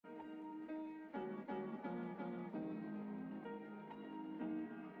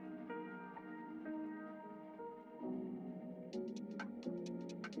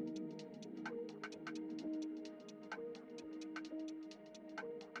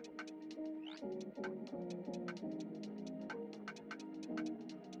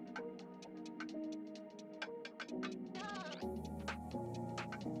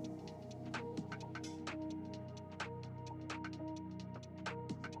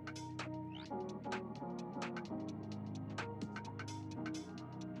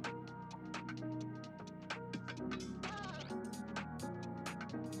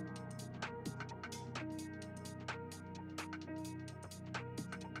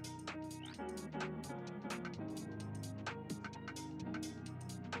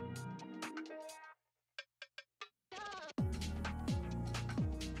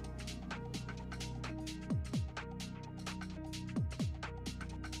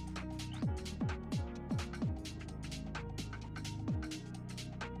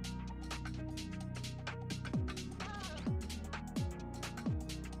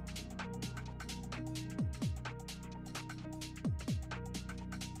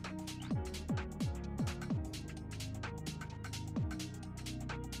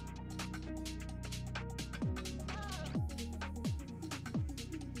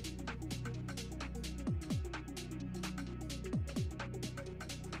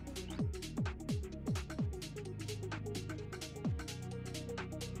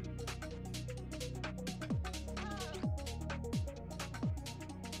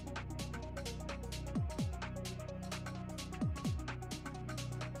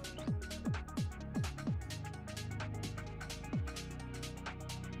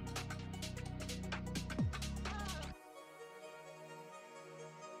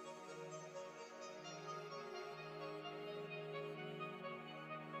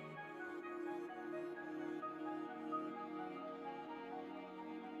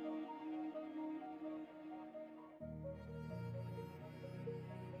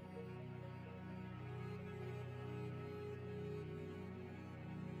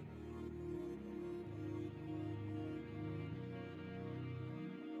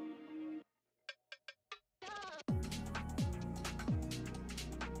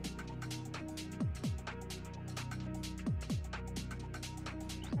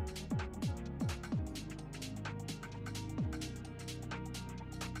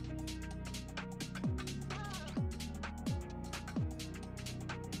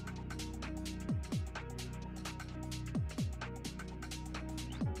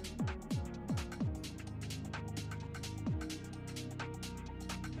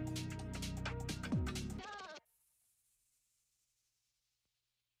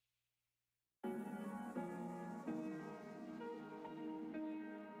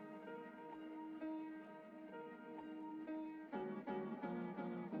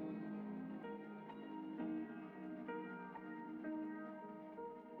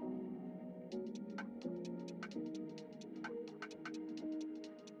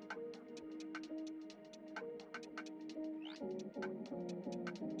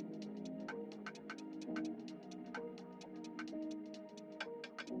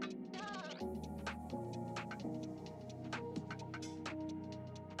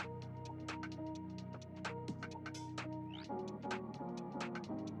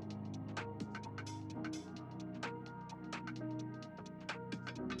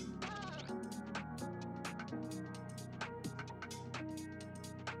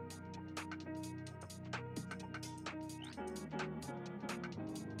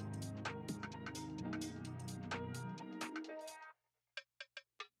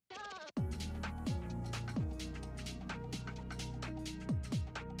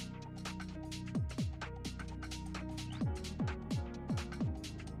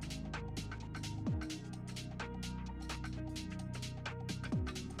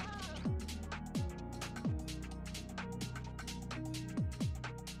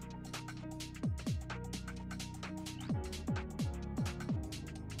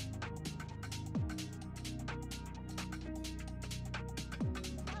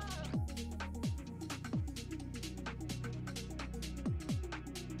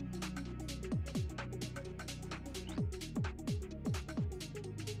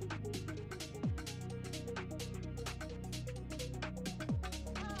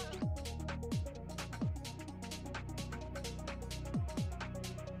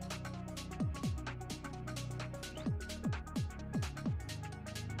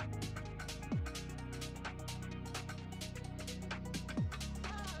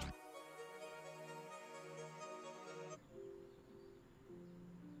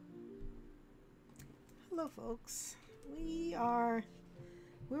Hello folks,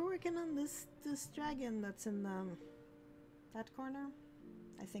 we're working on this dragon that's in That corner?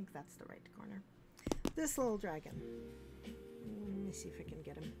 I think that's the right corner. This little dragon. Let me see if I can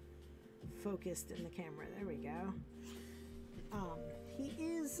get him focused in the camera. There we go.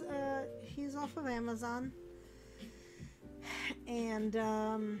 He's off of Amazon, and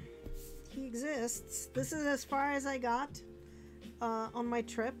he exists. This is as far as I got on my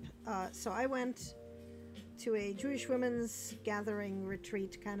trip. So I went to a Jewish women's gathering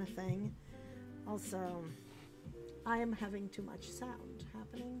retreat kind of thing. Also, I am having too much sound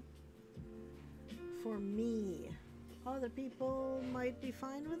happening for me. Other people might be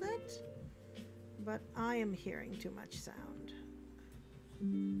fine with it, but I am hearing too much sound.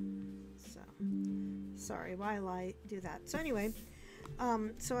 So, sorry while I do that. So anyway,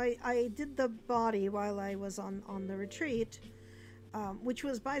 so I did the body while I was on the retreat, which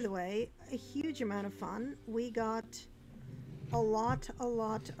was, by the way, a huge amount of fun. We got a lot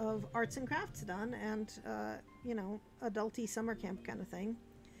of arts and crafts done, and you know, adulty summer camp kind of thing.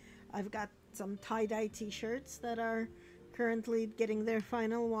 I've got some tie-dye t-shirts that are currently getting their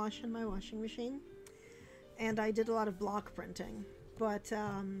final wash in my washing machine, and I did a lot of block printing. But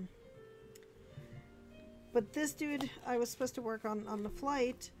this dude I was supposed to work on the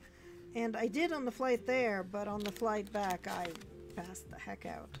flight, and I did on the flight there, but on the flight back I passed the heck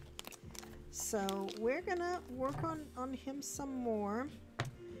out. So we're gonna work on him some more,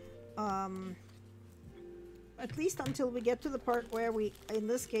 at least until we get to the part where we, in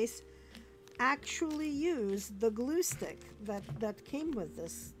this case, actually use the glue stick that came with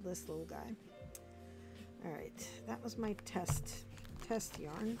this little guy. All right, that was my test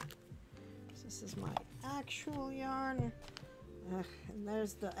yarn. So this is my actual yarn. And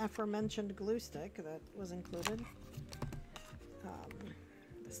there's the aforementioned glue stick that was included.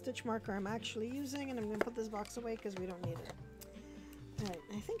 The stitch marker I'm actually using, and I'm going to put this box away because we don't need it. Alright,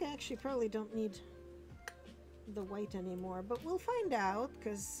 I think I actually probably don't need the white anymore, but we'll find out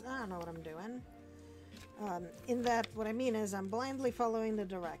because I don't know what I'm doing. In that, what I mean is I'm blindly following the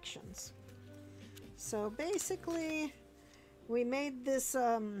directions. So basically, we made this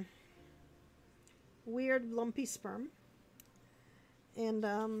weird lumpy sperm, and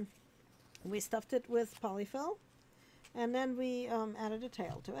we stuffed it with polyfill, and then we added a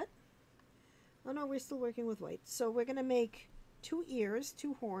tail to it. Oh no, we're still working with white. So we're gonna make 2 ears,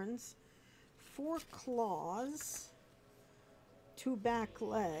 2 horns, 4 claws, 2 back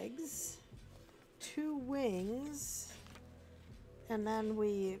legs, 2 wings, and then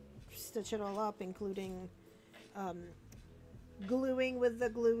we stitch it all up, including gluing with the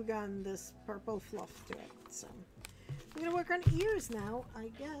glue gun this purple fluff to it. So we're gonna work on ears now, I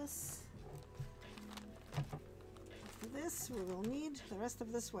guess. For this, we will need the rest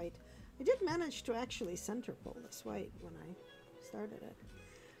of this white. I did manage to actually center pull this white when I started it,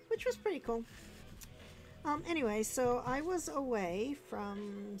 which was pretty cool. Anyway, so I was away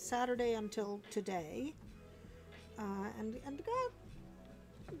from Saturday until today, and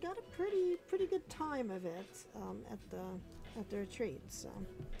got a pretty good time of it at the retreat. So,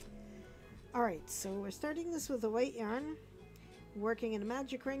 all right, so we're starting this with the white yarn, working in a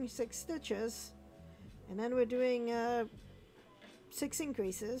magic ring 6 stitches, and then we're doing 6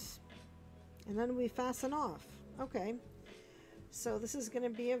 increases, and then we fasten off. Okay, so this is going to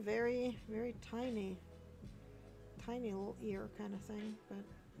be a very tiny little ear kind of thing, but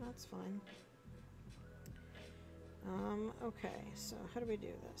that's fine. Okay, so how do we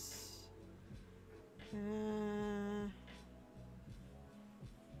do this?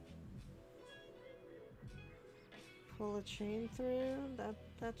 Pull a chain through. That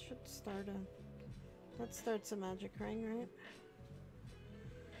should start that starts a magic ring, right?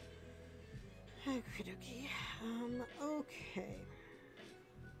 Okie dokie. Okay.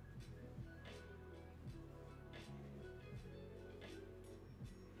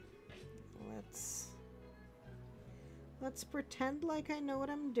 Let's pretend like I know what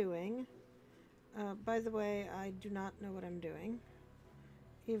I'm doing. By the way, I do not know what I'm doing,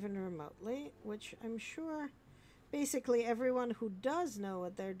 even remotely, which I'm sure basically everyone who does know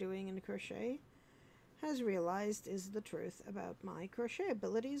what they're doing in crochet has realized is the truth about my crochet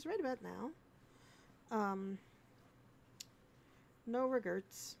abilities right about now. No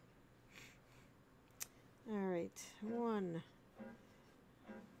regrets. All right, 1,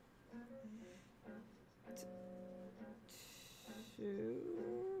 2.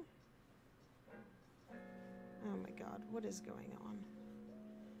 Oh my god, what is going on?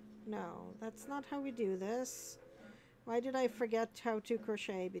 No, that's not how we do this. Why did I forget how to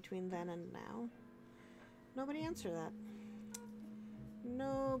crochet between then and now? Nobody answer that.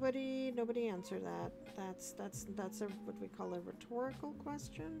 Nobody answer that. That's what we call a rhetorical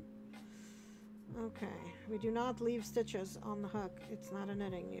question. Okay, we do not leave stitches on the hook. It's not a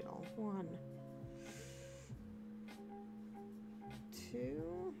knitting needle. 1,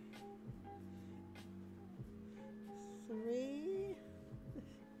 2, 3,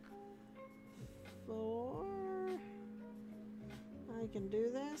 4. I can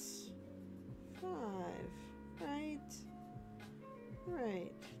do this. 5. Right.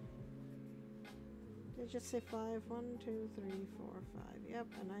 Right. Did I just say 5? 1, 2, 3, 4, 5. Yep,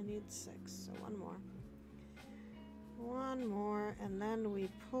 and I need 6. So one more. One more, and then we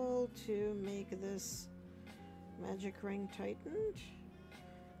pull to make this magic ring tightened.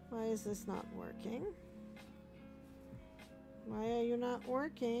 Why is this not working? Why are you not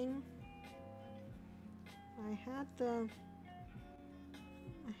working? I had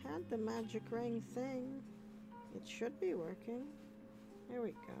the magic ring thing. It should be working. There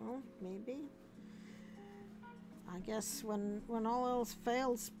we go. Maybe. I guess when all else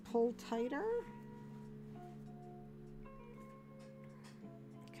fails, pull tighter.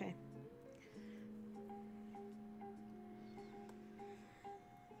 Okay.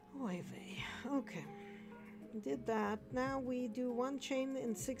 Oy vey. Okay. Did that. Now we do 1 chain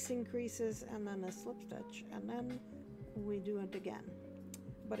in 6 increases and then a slip stitch, and then we do it again,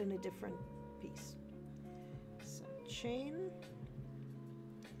 but in a different piece. So chain,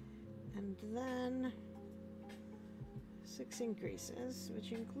 and then 6 increases,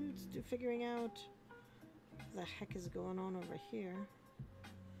 which includes figuring out what the heck is going on over here.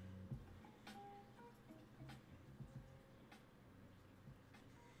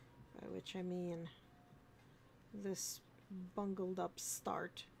 By which I mean this bungled up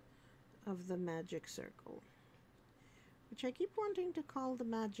start of the magic circle, which I keep wanting to call the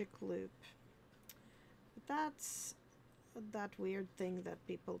magic loop. But that's that weird thing that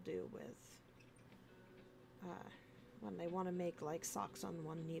people do with when they want to make like socks on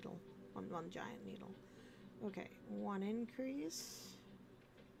one needle, on one giant needle. Okay, 1 increase.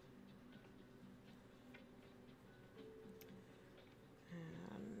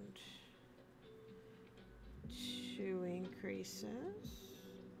 And 2 increases.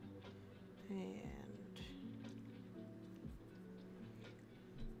 And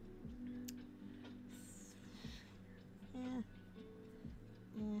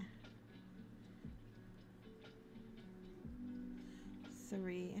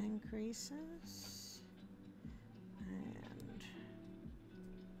 3 increases. And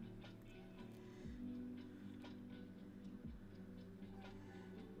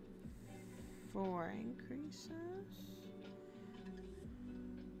 4 increases.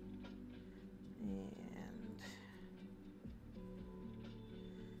 And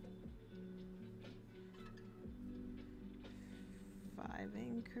 5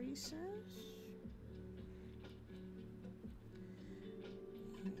 increases.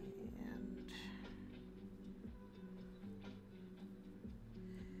 And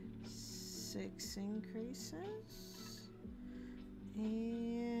 6 increases.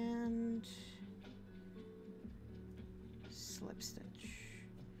 And slip stitch.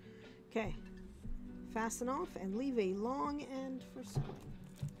 Okay, fasten off and leave a long end for sewing.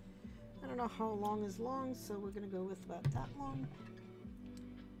 I don't know how long is long, so we're going to go with about that long.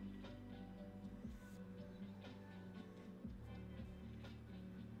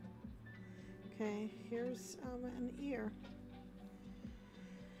 Okay, here's an ear.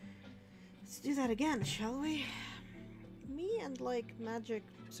 Let's do that again, shall we? Me and like magic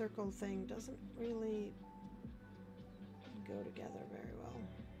circle thing doesn't really go together very well.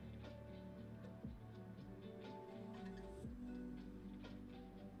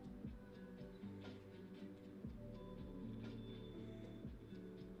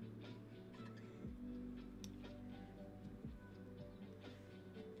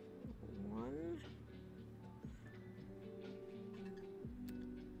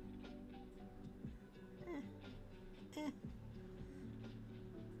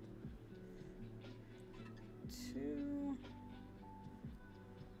 Two,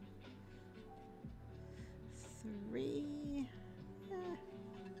 3,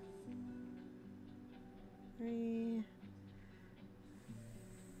 3,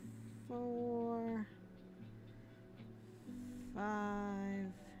 4,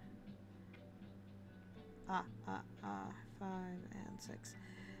 5, 5 and 6.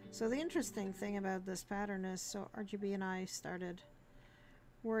 So the interesting thing about this pattern is, so RGB and I started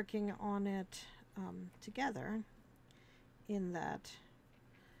working on it together, in that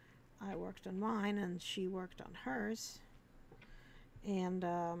I worked on mine and she worked on hers, and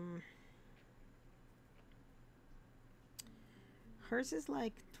hers is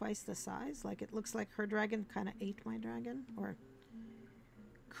like twice the size. Like, it looks like her dragon kind of ate my dragon, or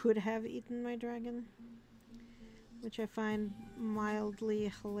could have eaten my dragon, which I find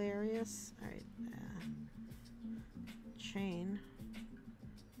mildly hilarious. Alright, chain.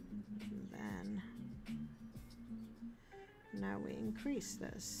 Then, now we increase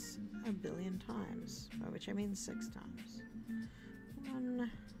this a billion times, by which I mean 6 times. 1,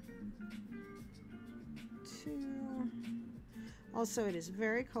 2. Also, it is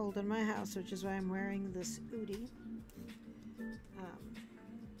very cold in my house, which is why I'm wearing this hoodie.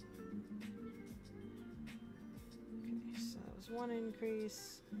 Okay, so that was 1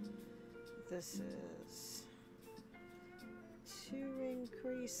 increase. This is 2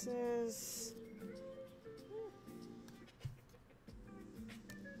 increases.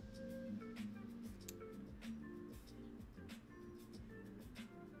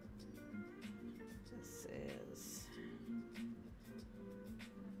 This is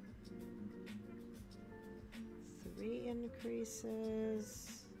 3 increases.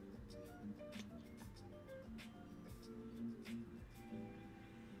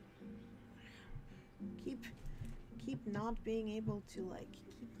 Keep not being able to like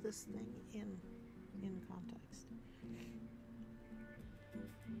keep this thing in context.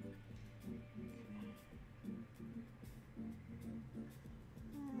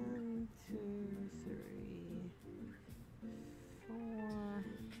 1, 2, 3, 4.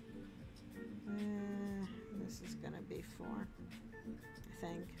 This is gonna be 4, I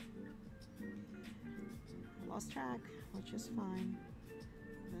think. I lost track, which is fine.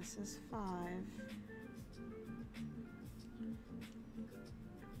 This is 5.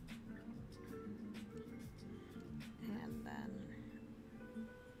 And then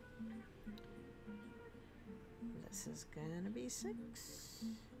this is gonna be 6.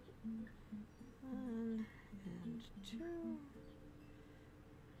 1 and 2.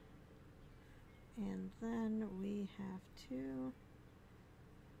 And then we have to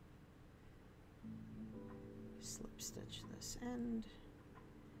slip stitch this end.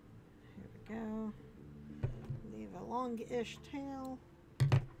 Here we go. Leave a long-ish tail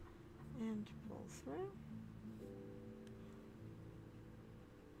and pull through.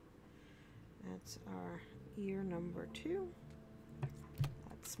 That's our ear number 2.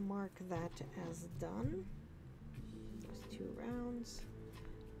 Let's mark that as done. Those 2 rounds.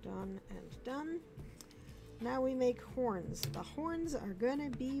 Done and done. Now we make horns. The horns are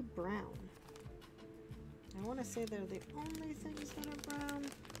gonna be brown. I want to say they're the only things that are brown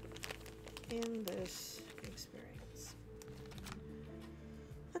in this experience.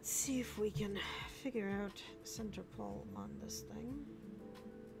 Let's see if we can figure out center pole on this thing.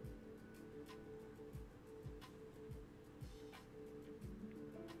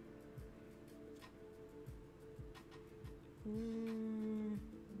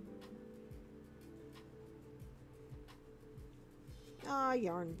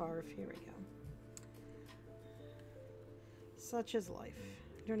 Yarn barf. Here we go. Such is life.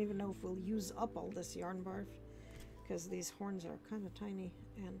 I don't even know if we'll use up all this yarn barf because these horns are kind of tiny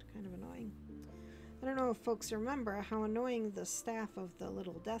and kind of annoying. I don't know if folks remember how annoying the staff of the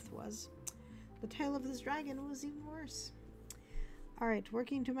little death was. The tail of this dragon was even worse. Alright,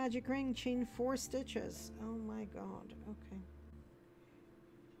 working to magic ring, chain 4 stitches. Oh my god, okay.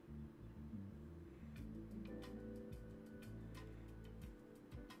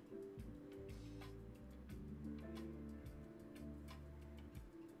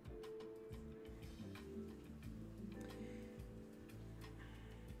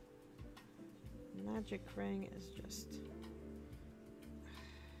 Magic ring is just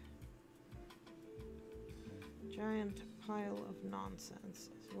giant pile of nonsense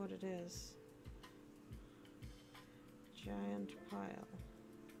is what it is. Giant pile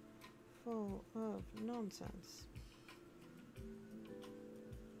full of nonsense.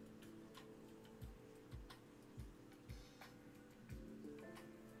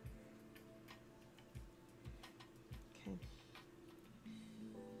 Okay.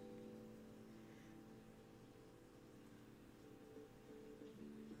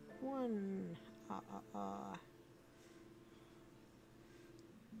 One,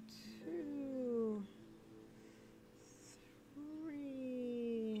 2,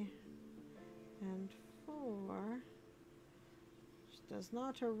 3, and 4. Which does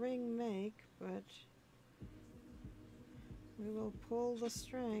not a ring make, but we will pull the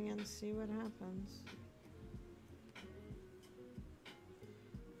string and see what happens.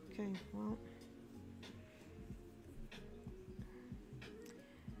 Okay, well.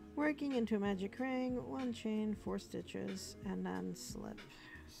 Working into a magic ring, 1 chain, 4 stitches, and then slip.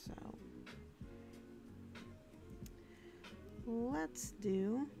 So let's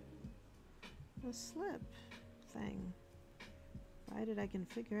do the slip thing. provided I can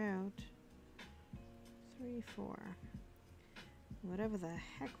figure out 3, 4. Whatever the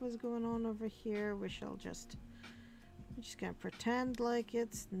heck was going on over here, we're just gonna pretend like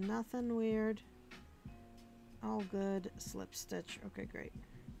it's nothing weird. All good. Slip stitch. Okay, great.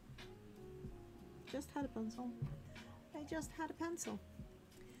 Just had a pencil. I just had a pencil.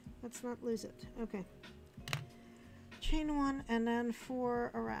 Let's not lose it. Okay. Chain 1 and then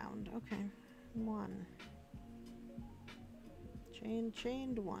 4 around. Okay. 1.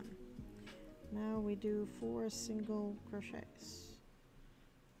 Chained 1. Now we do 4 single crochets.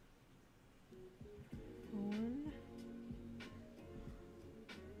 1,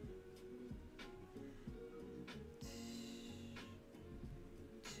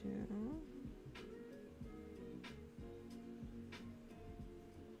 2,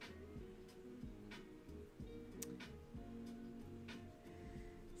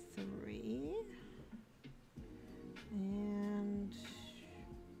 3, and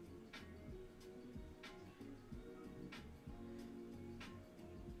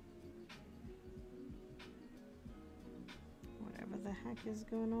whatever the heck is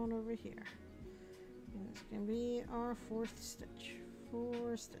going on over here. And it's going to be our 4th stitch.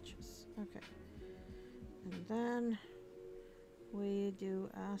 4 stitches. Okay. And then we do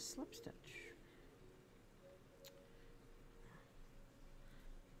a slip stitch.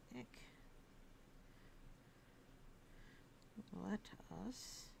 Ick. Let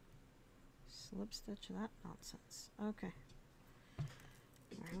us slip stitch that nonsense. Okay.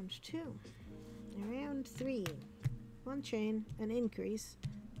 Round 2. Round 3. 1 chain, an increase,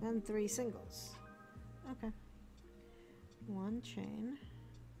 and 3 singles. Okay. 1 chain,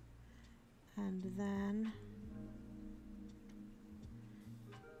 and then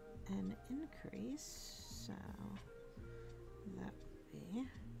an increase, so that would be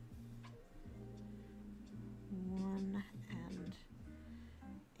 1 and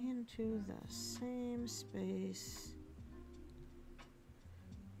into the same space,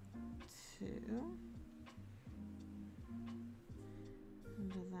 2,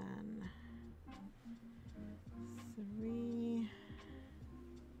 and then 3,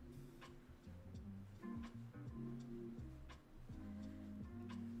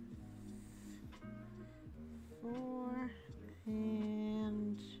 4,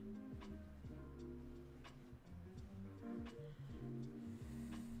 and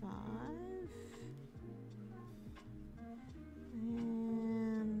 5,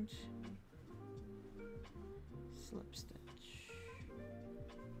 and slip stitch.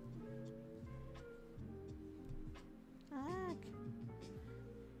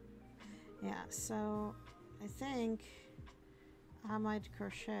 Yeah, so I think I might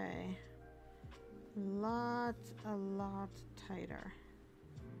crochet a lot tighter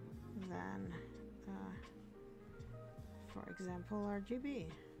than, for example,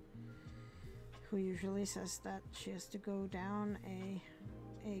 RGB, who usually says that she has to go down a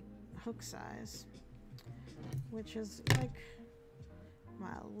hook size, which is like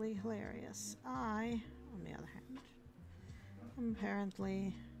mildly hilarious. I, on the other hand, am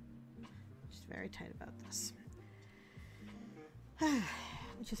apparently just very tight about this.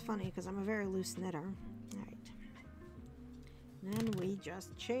 Which is funny because I'm a very loose knitter. Alright. Then we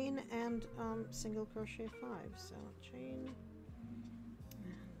just chain and single crochet 5. So chain,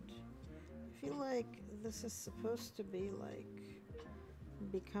 and I feel like this is supposed to be like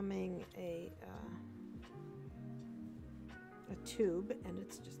becoming a tube, and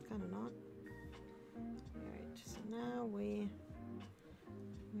it's just kind of not. Alright, so now we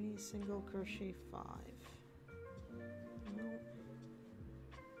single crochet 5. Nope.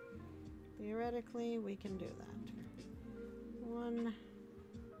 Theoretically, we can do that. 1,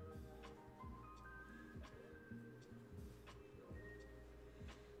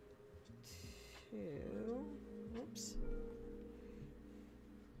 2, oops.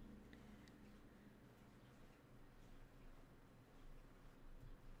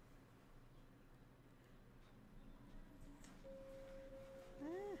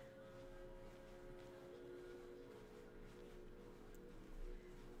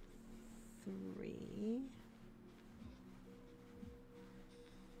 Three,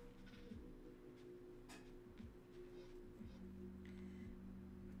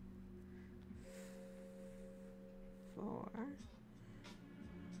 4,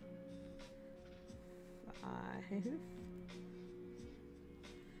 5, and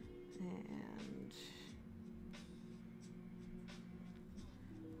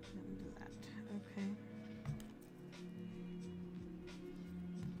that. Okay.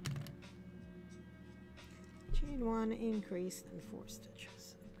 Chain 1, increase, and 4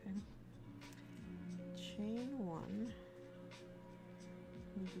 stitches. Okay. Chain 1,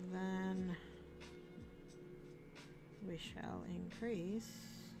 then we shall increase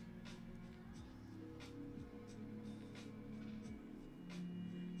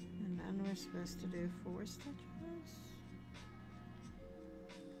and then we're supposed to do 4 stitches.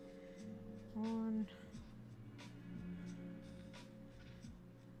 1,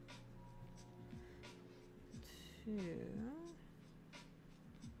 2,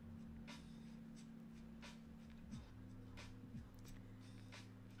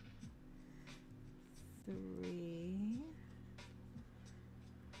 3,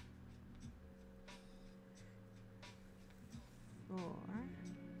 4,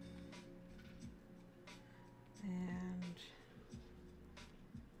 and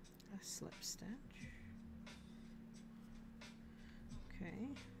a slip stitch. Okay.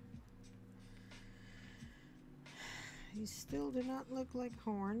 These still do not look like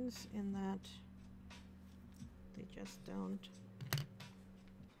horns in that they just don't.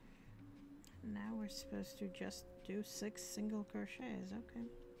 Now we're supposed to just do 6 single crochets. Okay.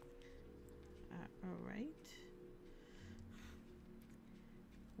 All right.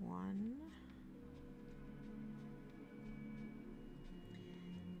 1,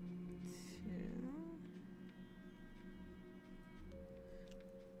 2,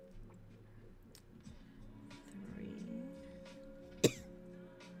 3,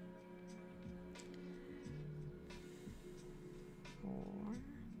 4,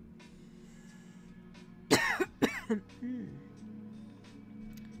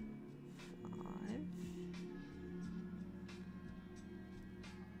 5,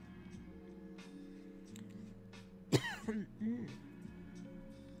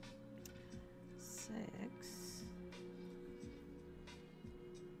 6,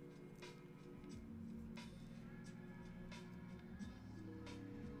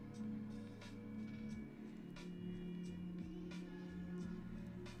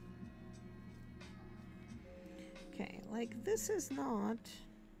 'kay, like this is not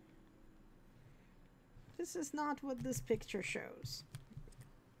what this picture shows.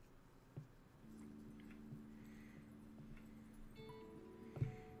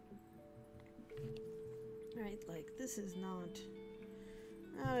 Right, like this is not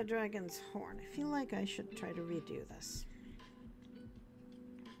a dragon's horn. I feel like I should try to redo this.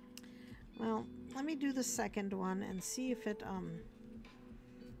 Well, let me do the second one and see if it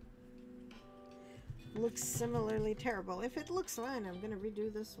looks similarly terrible. If it looks fine, I'm gonna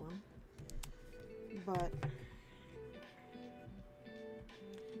redo this one. But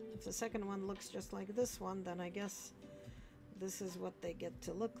if the second one looks just like this one, then I guess this is what they get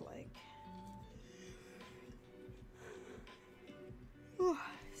to look like. Oh,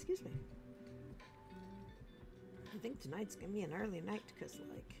 excuse me. I think tonight's gonna be an early night because,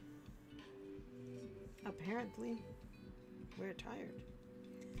 like, apparently we're tired.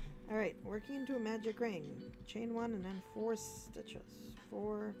 Alright, working into a magic ring. Chain 1 and then 4 stitches.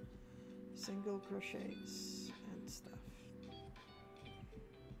 4 single crochets and stuff.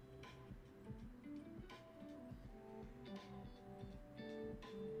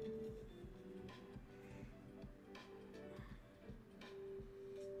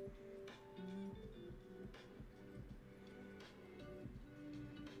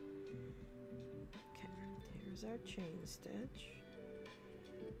 Our chain stitch.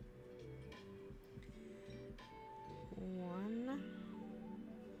 1,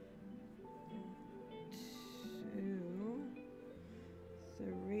 2,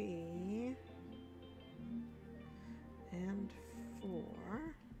 3, and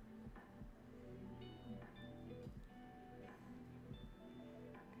 4.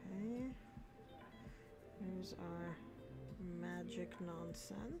 Okay. Here's our magic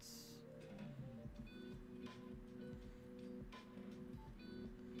nonsense.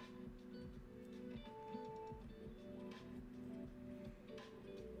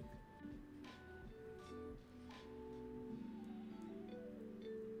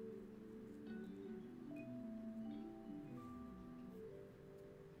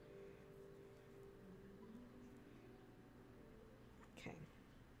 Okay,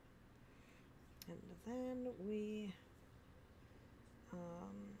 and then we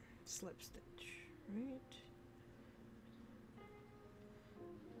slip stitch, right?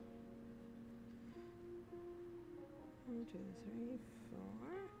 One, two, three, 4.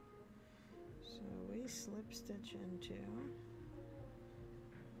 So we slip stitch into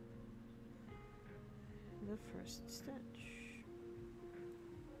the first stitch,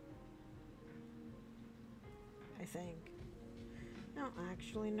 I think. No,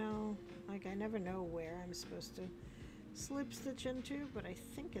 actually no. Like, I never know where I'm supposed to slip stitch into, but I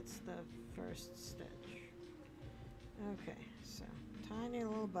think it's the first stitch. Okay, so tiny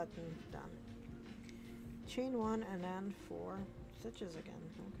little button done. Chain 1 and then 4 stitches again.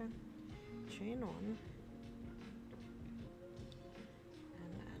 Okay, chain 1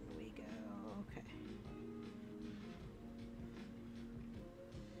 and then we go. Okay,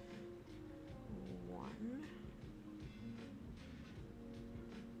 1,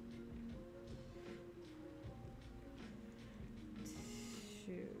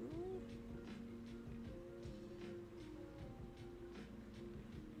 2,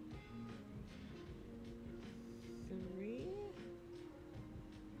 3,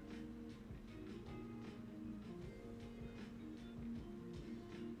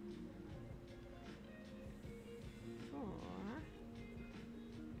 4,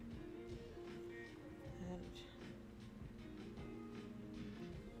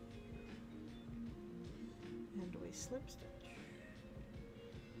 and we slip stitch.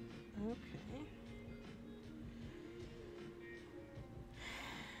 Okay.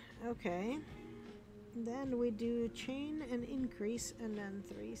 Okay. Then we do chain and increase and then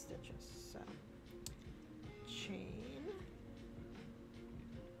 3 stitches. So chain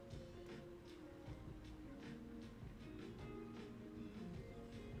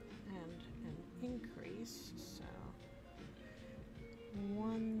and an increase. So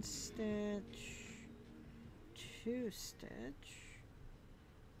 1 stitch, 2 stitch,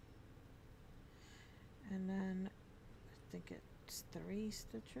 and then I think it's 3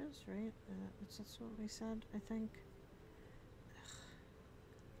 stitches, right? That's what we said, I think.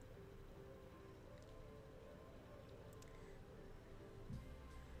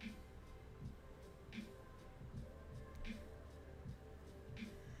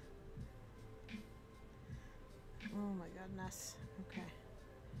 Oh my goodness. Okay.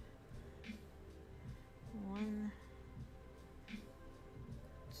 1,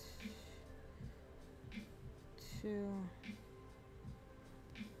 2,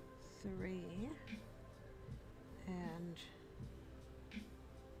 3, and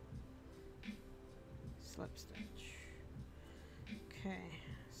slip stitch. Okay,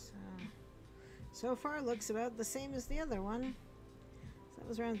 so far it looks about the same as the other one. So that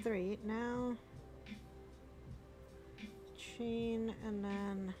was round 3. Now chain and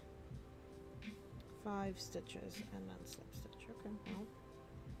then 5 stitches and then slip stitch. Okay, well,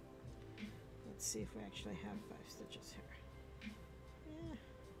 let's see if we actually have 5 stitches here. Yeah.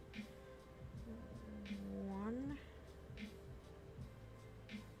 1,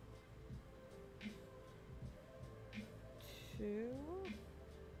 2,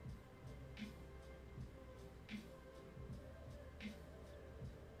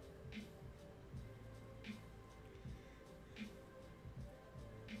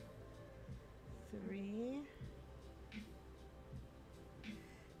 3,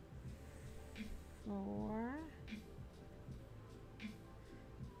 4,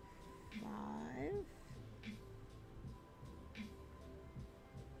 5,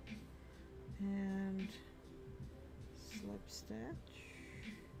 and slip stitch.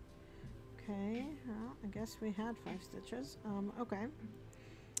 Okay, well, I guess we had 5 stitches. Okay,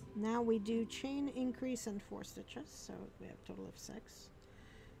 now we do chain increase and 4 stitches, so we have a total of 6.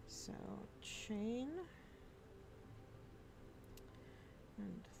 So chain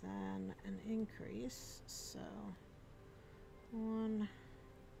and then an increase, so 1,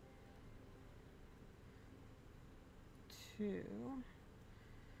 2,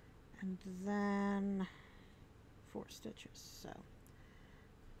 and then 4 stitches. So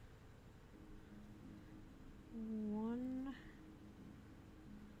 1,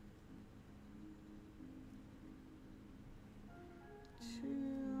 2,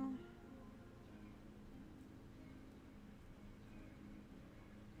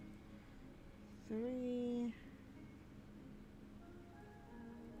 3,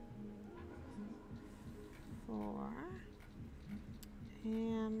 4,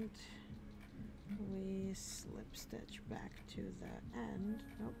 and we slip stitch back to the end.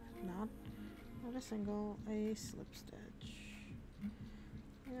 Nope, not a single, a slip stitch.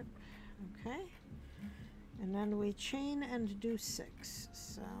 Yep, okay. And then we chain and do 6.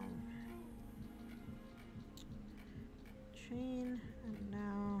 So chain, and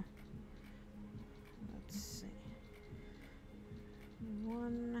now let's see.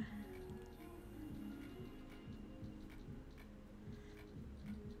 1,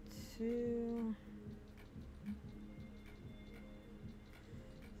 2,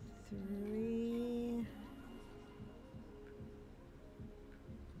 3,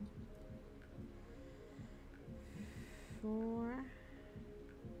 4,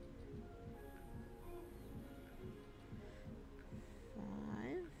 5,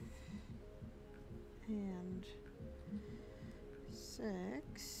 and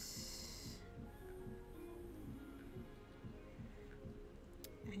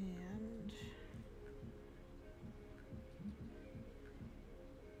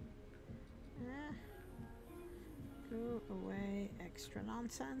away extra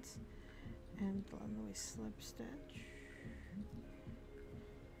nonsense. And then we slip stitch.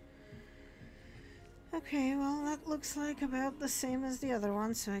 Okay, well that looks like about the same as the other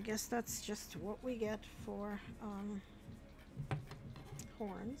one, so I guess that's just what we get for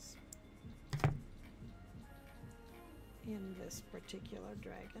horns in this particular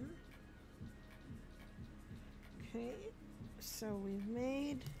dragon. Okay, so we've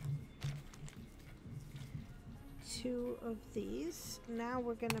made 2 of these. Now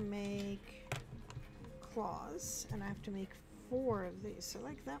we're gonna make claws, and I have to make 4 of these. So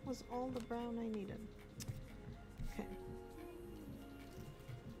like that was all the brown I needed. Okay.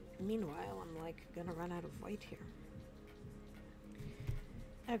 Meanwhile, I'm like gonna run out of white here.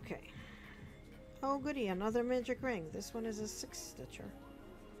 Okay. Oh goody, another magic ring. This one is a 6-stitcher.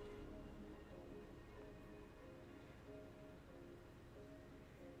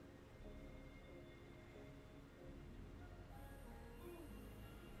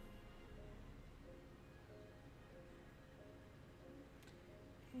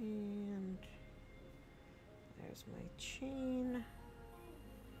 And there's my chain.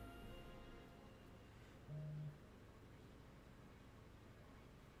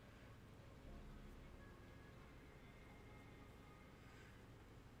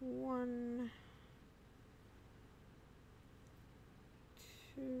 One,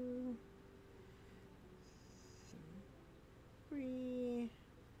 2, 3,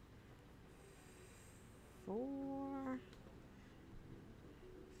 4,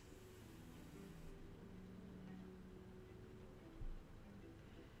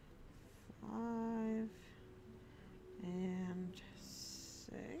 5, and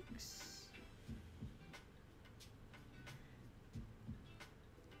 6.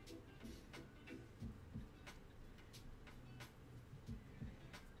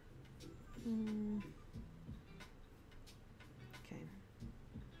 Okay.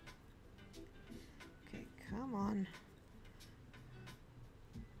 Okay, come on.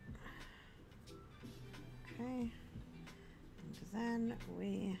 Okay. And then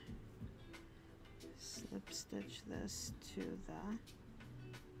we slip stitch this to the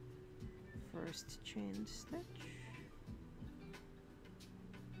first chain stitch.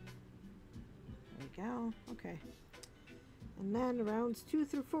 There we go. Okay. And then rounds 2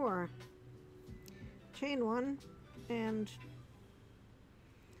 through 4. Chain 1 and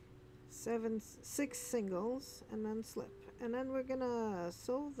 6 singles, and then slip. And then we're gonna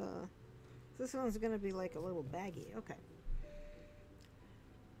sew the, this one's gonna be like a little baggy. Okay.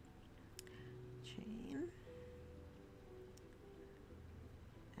 Chain.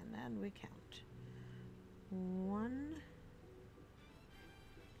 And then we count. 1,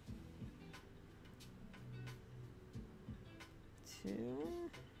 2,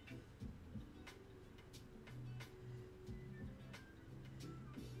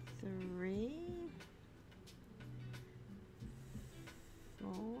 3, 4,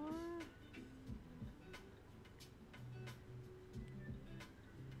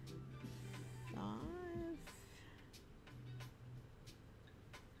 5,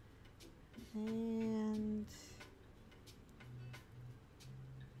 and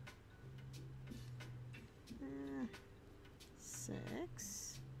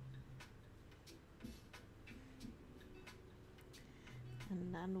 6.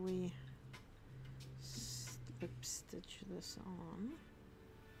 And then we slip stitch this on,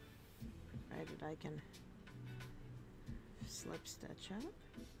 provided I can slip stitch it.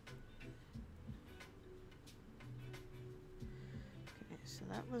 Okay, so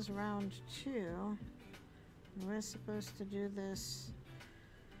that was round 2. And we're supposed to do this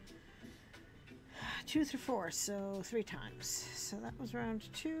 2 through 4, so 3 times. So that was round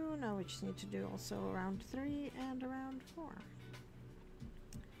 2. Now we just need to do also round 3 and round 4.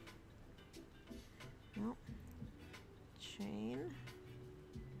 Well, chain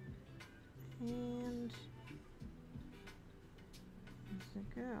and as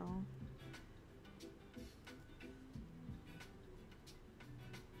it go.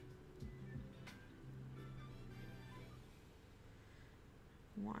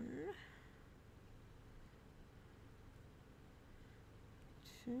 One,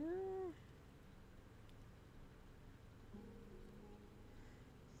 2,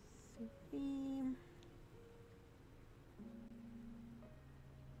 3,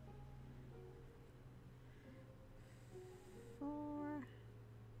 4,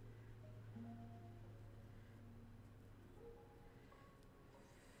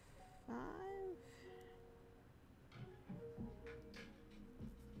 5,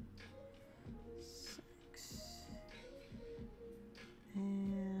 6,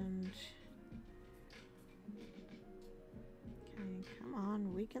 and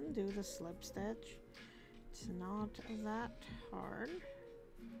can do the slip stitch. It's not that hard.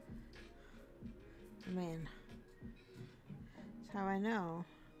 I mean, it's how I know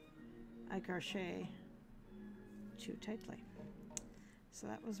I crochet too tightly. So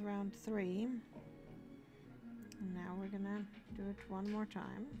that was round 3. And now we're gonna do it one more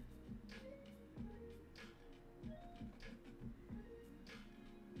time.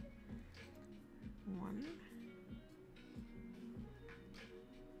 One,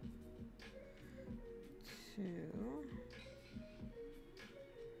 2,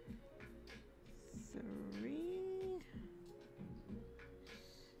 3,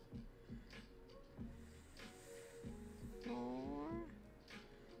 4,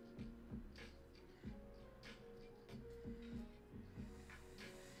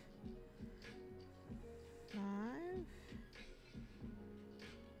 5,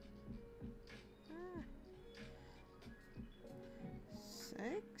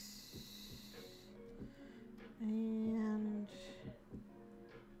 6, and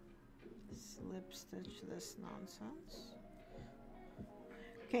slip stitch this nonsense.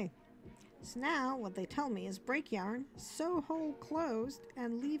 Okay, so now what they tell me is break yarn, sew hole closed,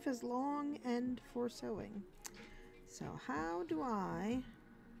 and leave as long end for sewing. So how do I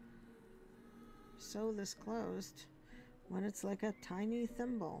sew this closed when it's like a tiny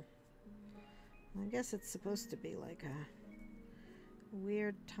thimble? I guess it's supposed to be like a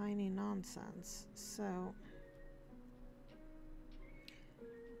weird tiny nonsense. So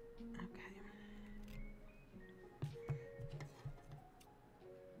okay.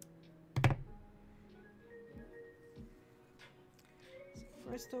 So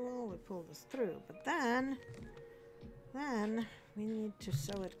first of all we pull this through, but then we need to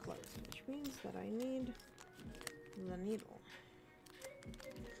sew it closed, which means that I need the needle,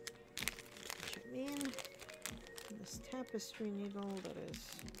 which I mean this tapestry needle that is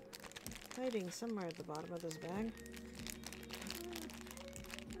hiding somewhere at the bottom of this bag.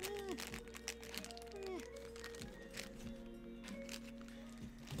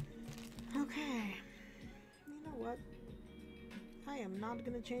 Okay, you know what? I am not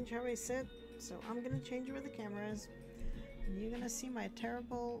going to change how I sit, so I'm going to change where the camera is. And you're going to see my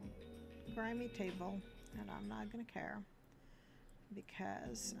terrible, grimy table, and I'm not going to care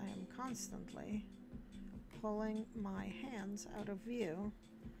because I am constantly pulling my hands out of view.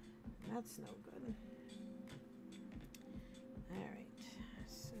 That's no good. Alright,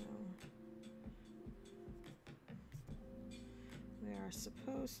 so we are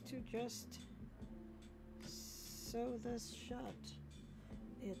supposed to just sew this shut,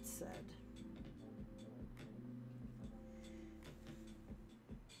 it said.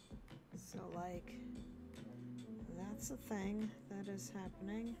 So like, that's a thing that is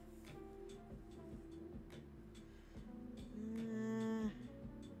happening.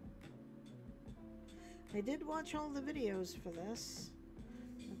 I did watch all the videos for this,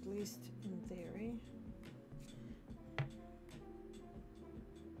 at least in theory.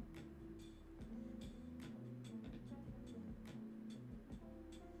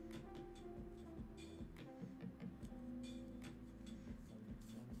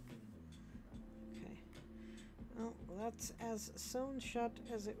 Okay, well, that's as sewn shut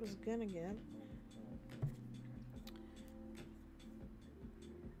as it was gonna get.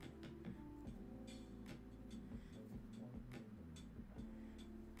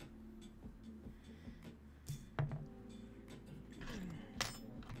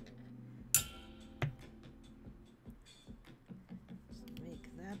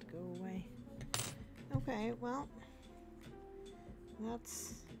 Go away. Okay, well,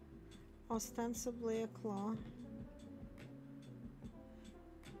 that's ostensibly a claw,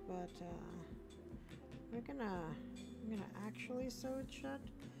 but I'm gonna actually sew it shut,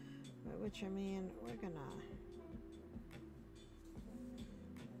 by which I mean we're gonna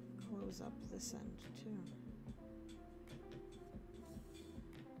close up this end too.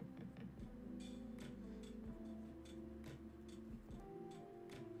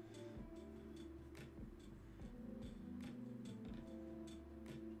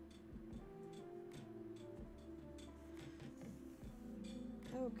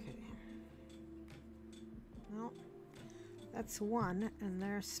 Okay, well, that's one, and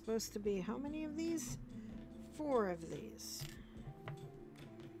there's supposed to be how many of these? 4 of these.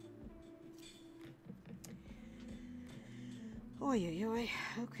 Oy, oy, oy.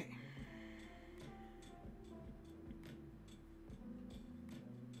 Okay.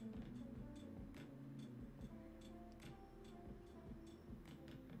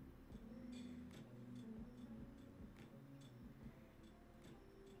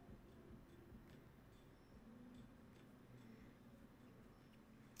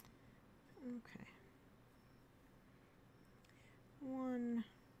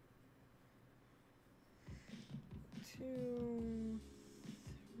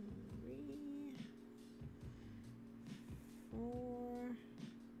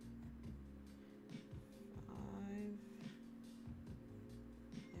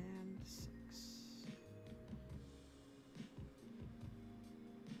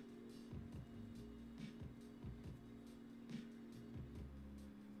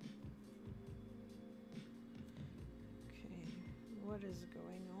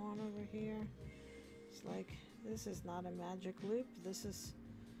 It's like, this is not a magic loop. This is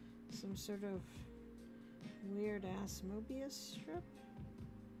some sort of weird ass Mobius strip.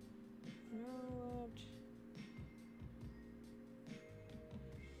 You know what?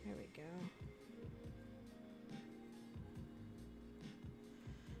 There we go.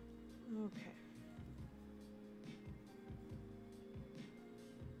 Okay.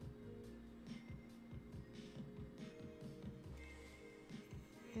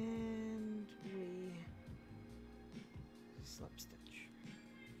 And we slip stitch.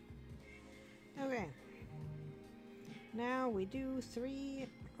 Okay. Now we do 3.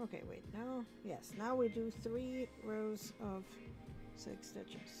 Okay, wait. No. Yes. Now we do 3 rows of 6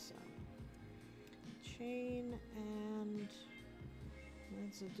 stitches. So chain, and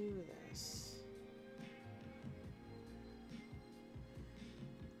let's do this.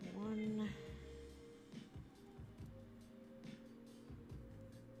 1,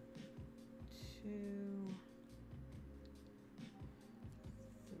 2,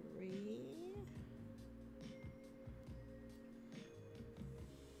 3,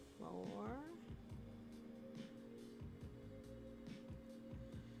 4,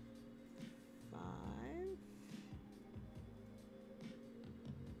 5,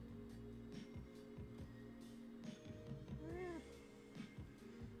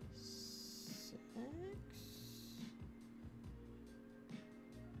 6,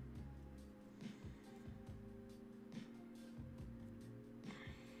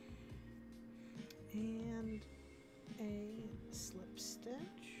 and a slip stitch.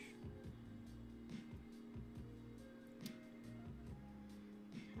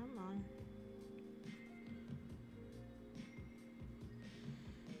 Come on.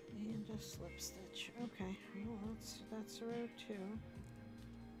 And a slip stitch. Okay, well, that's row 2.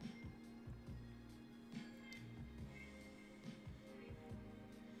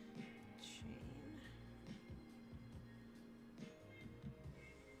 Chain.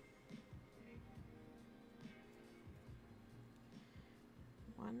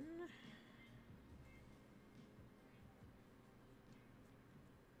 1,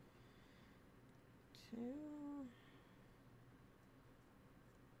 2,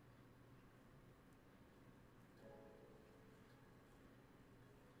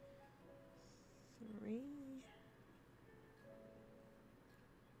 3,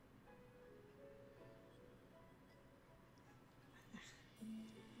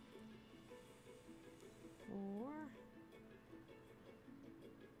 4,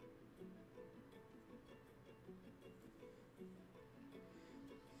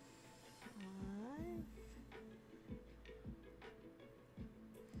 5,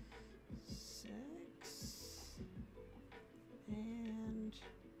 6, and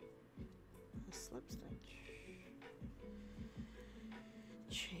a slip stitch.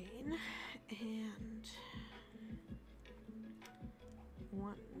 Chain, and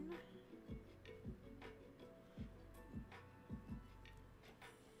 1,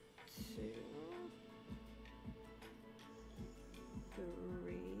 2,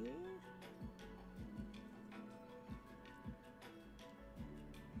 3,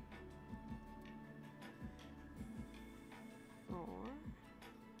 4,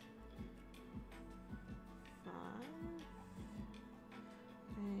 5,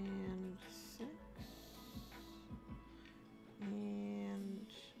 and 6, and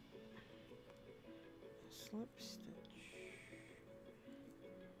a slip stitch.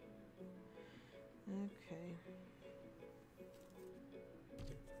 Okay.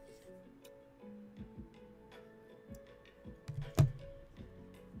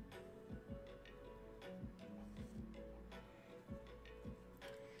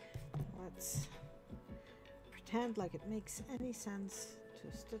 Let's pretend like it makes any sense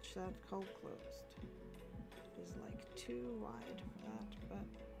to stitch that hole closed. It is like too wide for that, but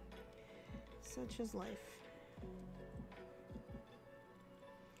such is life.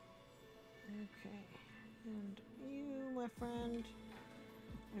 Okay, and you, my friend,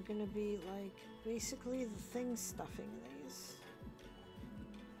 are gonna be like basically the thing stuffing these.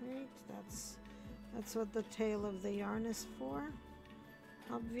 Right? That's what the tail of the yarn is for,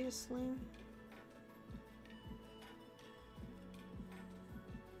 obviously.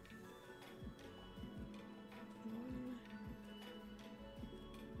 One,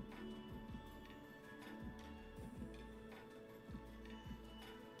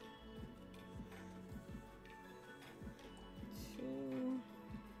 2,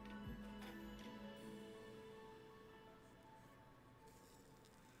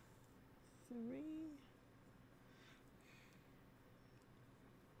 3,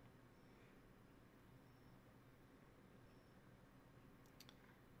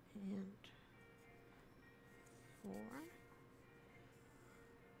 and 4.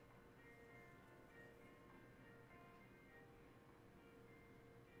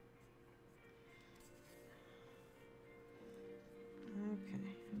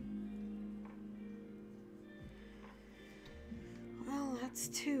 Okay. Well, that's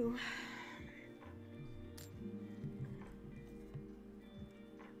 2.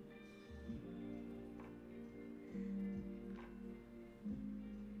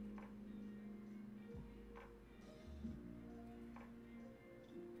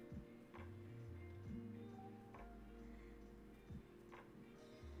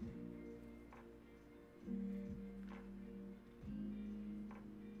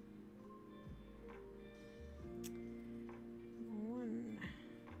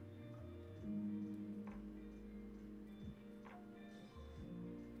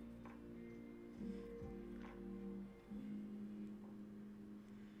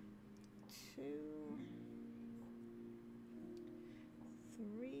 Two,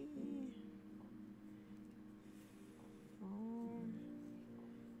 3, 4,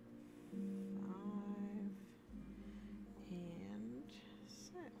 5, and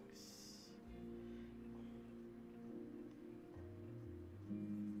 6.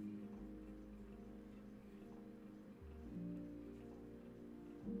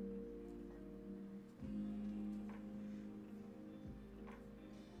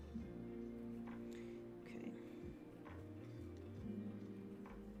 Okay.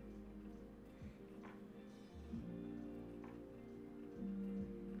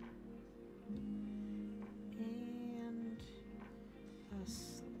 And a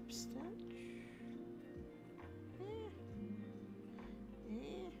slip stitch.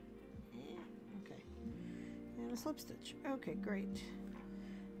 Okay. And a slip stitch. Okay, great.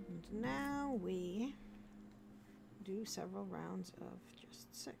 And now we do several rounds of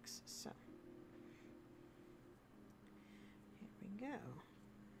just 6. So here we go.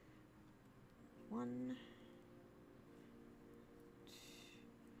 1,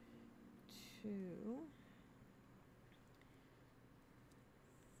 2,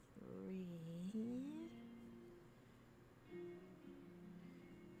 3,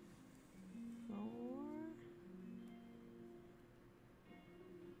 4,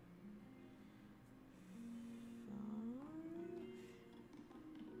 5,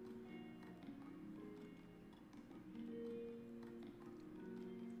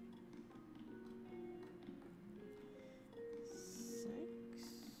 6,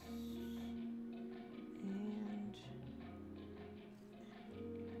 and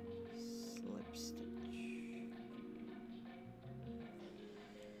slip stitch.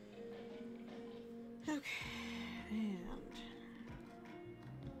 Okay, and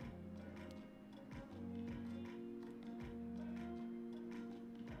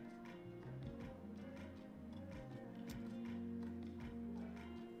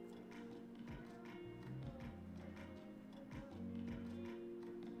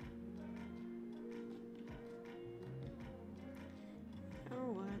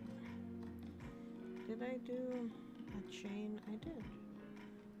oh, what? Did I do a chain? I did.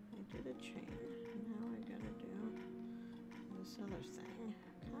 I did a chain. Now I gotta do this other thing.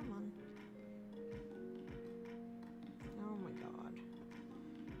 Come on. Oh my god.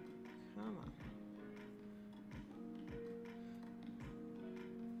 Come on.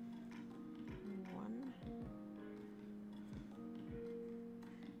 One.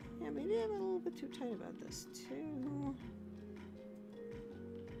 Yeah, maybe I'm a little bit too tight about this. 2,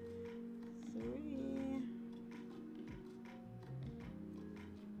 3,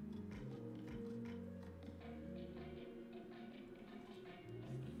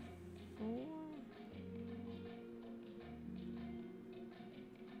 4,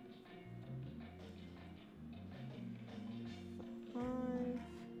 5,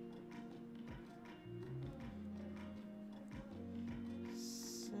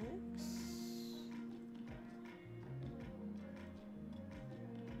 6,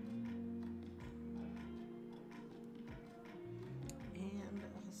 and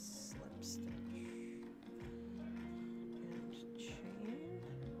a slip stitch and chain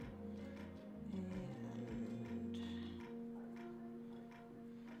and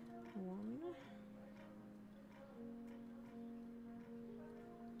 1,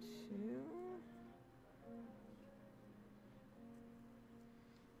 2,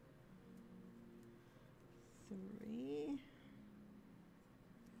 3,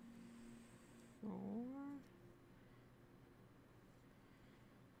 4,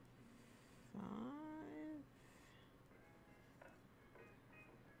 5,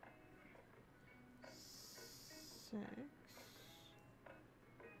 6,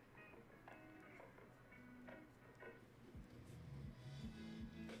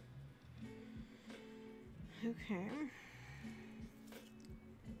 Okay.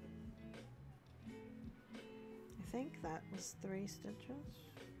 I think that was 3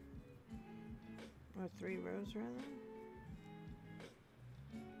 stitches. Or 3 rows rather.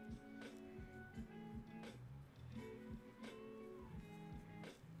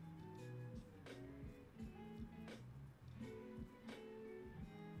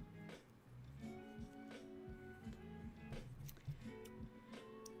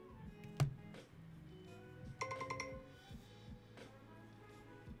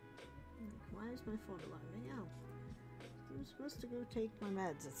 Why is my phone alarming out? I'm supposed to go take my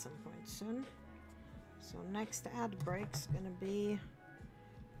meds at some point soon. So next ad break's gonna be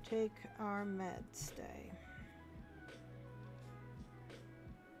take our meds day.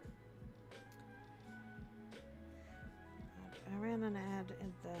 I ran an ad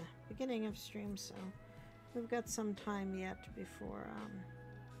at the beginning of stream, so we've got some time yet before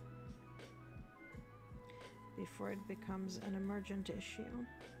it becomes an emergent issue.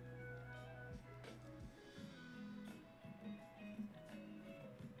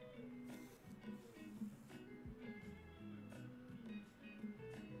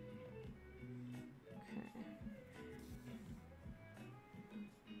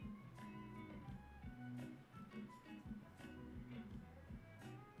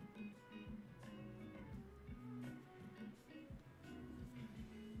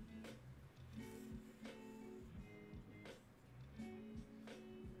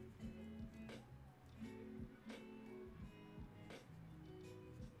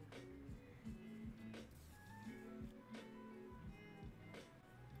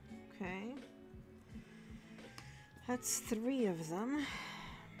 Okay, that's 3 of them.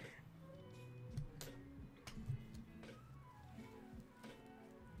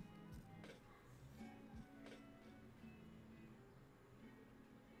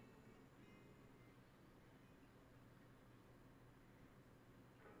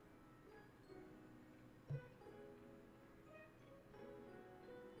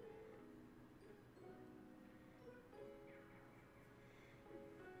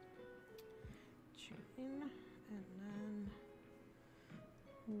 Chain, and then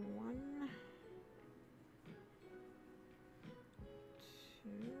 1, 2,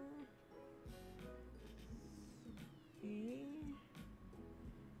 3,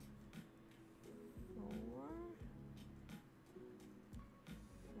 4,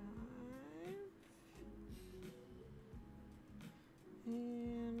 5,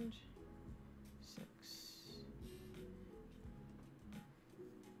 and 6.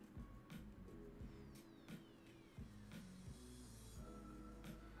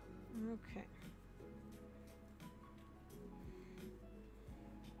 Okay.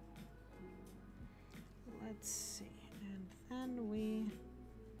 Let's see, and then we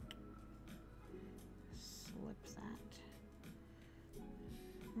slip that.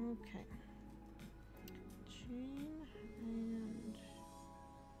 Okay. Chain and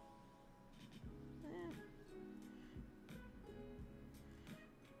there.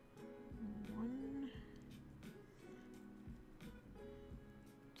 1,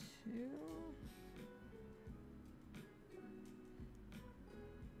 2,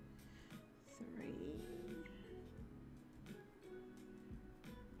 3,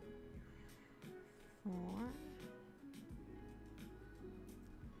 4,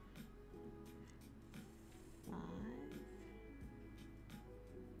 5,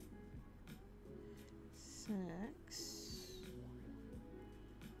 6,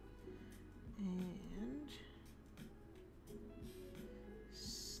 and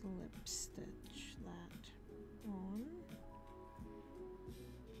slip stitch that on.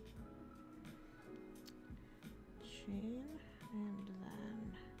 Chain, and then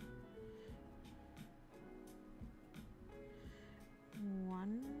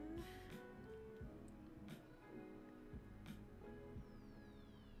 1,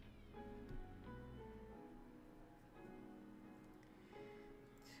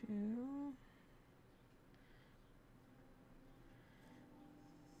 2,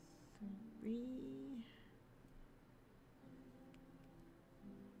 3,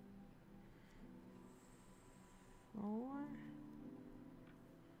 4,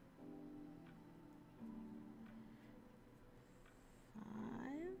 5,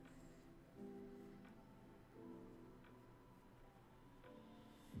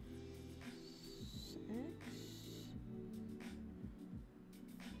 6,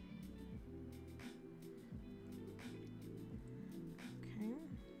 okay,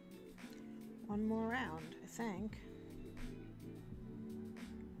 1 more round, I think.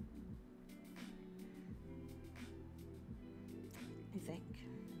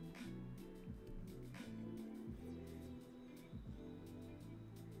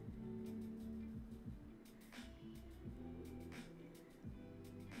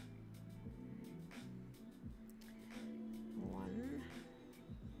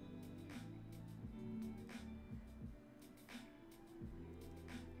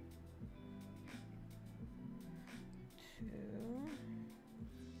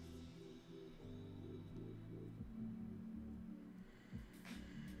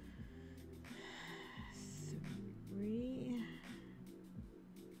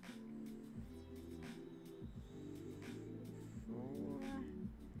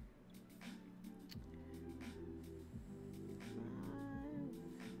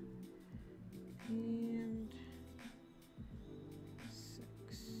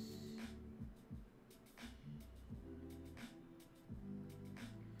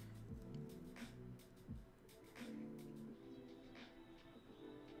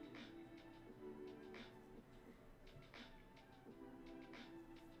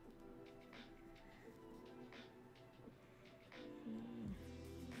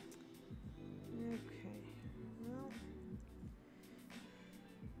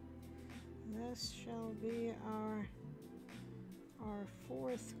 this shall be our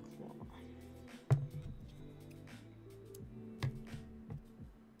fourth claw.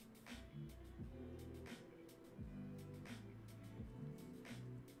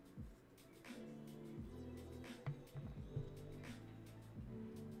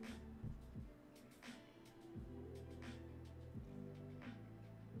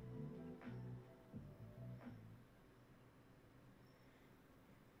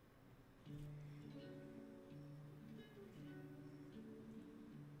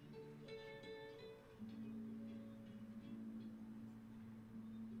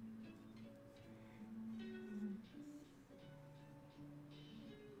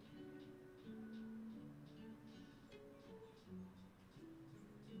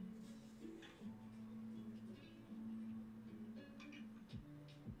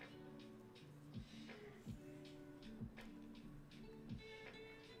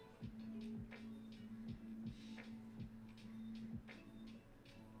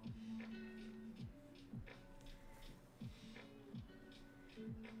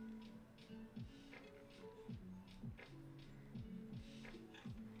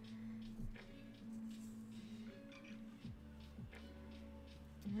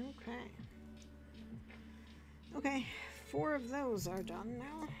 Okay. Okay, 4 of those are done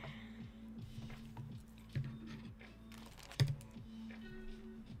now.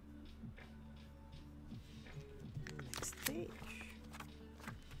 Next page.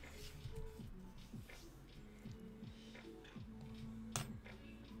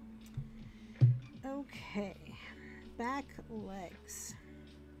 Okay, back legs.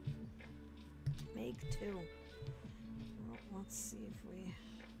 Make 2. Well, let's see if we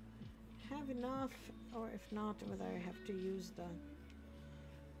have enough, or if not, whether I have to use the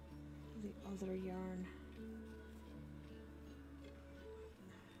other yarn.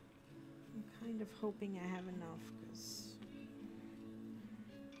 I'm kind of hoping I have enough, because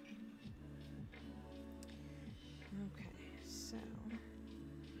okay, so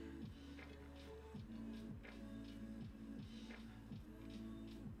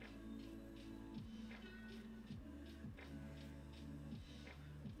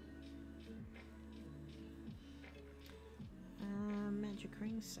magic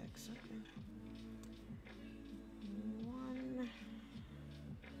ring 6, okay. 1,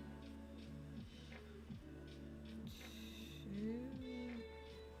 2,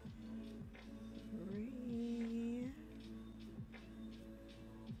 3,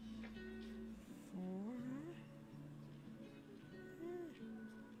 4,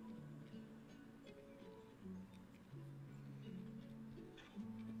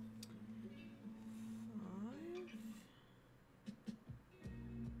 5,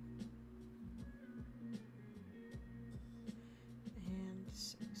 and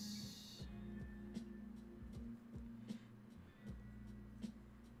 6.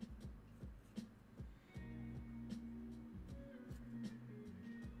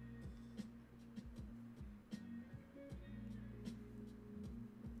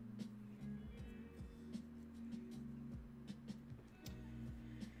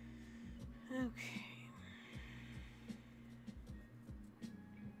 Okay.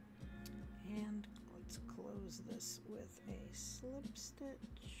 And let's close this with a slip stitch.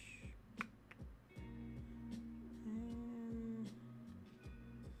 And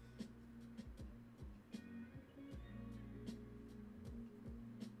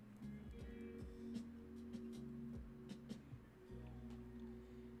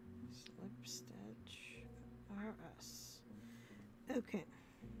slip stitch RS. Okay.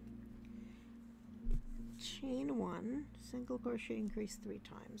 Chain 1, single crochet, increase 3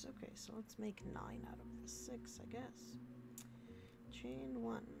 times. Okay, so let's make 9 out of this. 6, I guess. Chain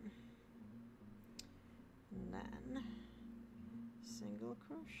 1, and then single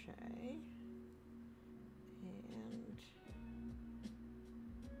crochet, and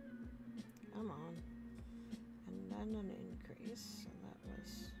come on, and then an increase. So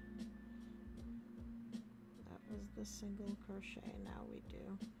that was the single crochet. Now we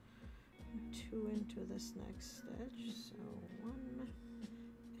do 2 into this next stitch, so 1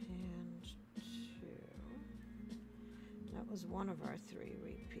 and 2. That was one of our 3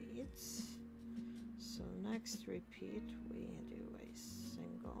 repeats. So next repeat we do a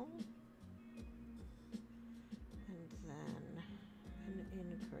single, and then an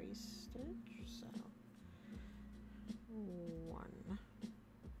increase stitch, so 1,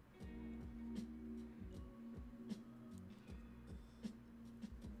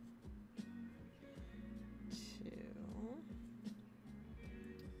 2,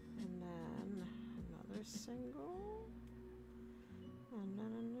 and then another single, and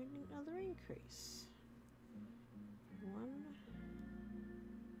then another increase. increase. 1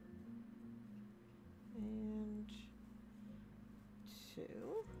 and 2,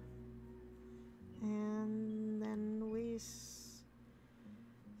 and then we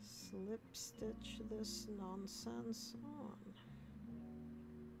slip stitch this nonsense on.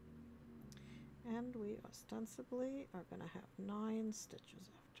 And we ostensibly are going to have 9 stitches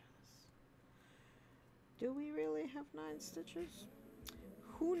after this. Do we really have 9 stitches?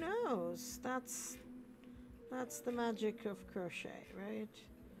 Who knows? That's the magic of crochet, right?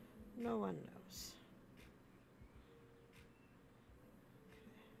 No one knows.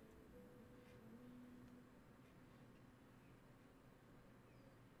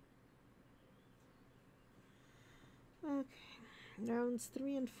 Okay, rounds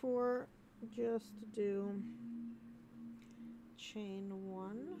 3 and 4, just do chain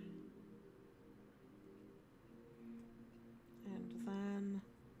 1 and then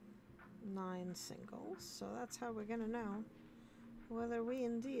 9 singles. So that's how we're going to know whether we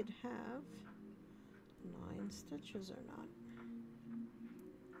indeed have 9 stitches or not.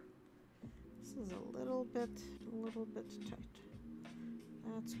 This is a little bit tight.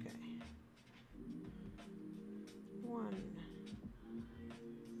 That's okay. 1,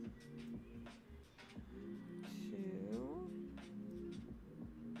 2,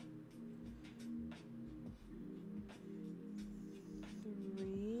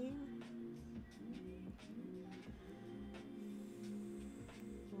 3,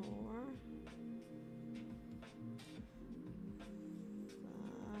 4,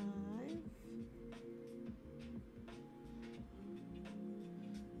 5,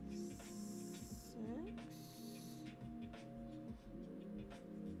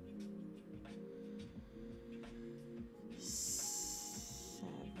 6,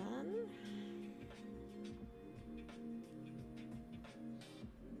 7,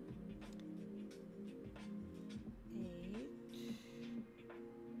 8,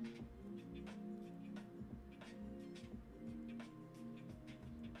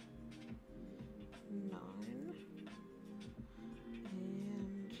 9,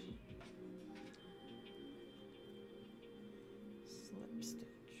 and slip stitch.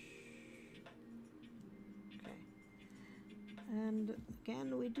 Okay, and again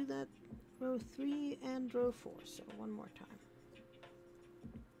we do that row 3 and row 4, so one more time.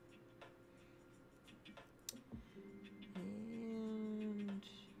 And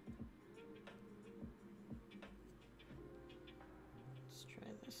let's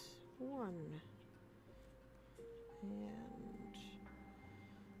try this. 1 and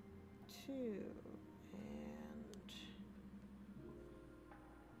 2 and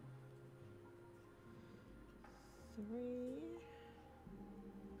 3,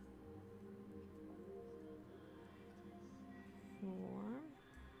 4,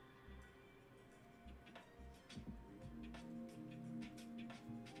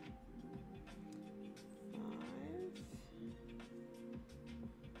 5,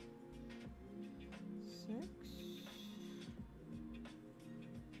 6,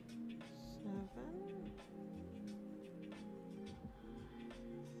 7,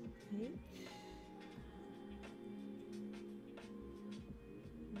 8,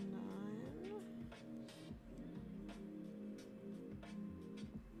 9,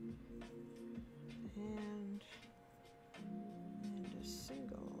 and a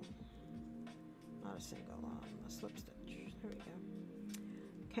single, not a single, a slip stitch. There we go.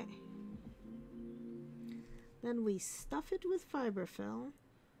 Okay. Then we stuff it with fiberfill,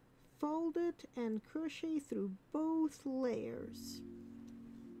 fold it, and crochet through both layers.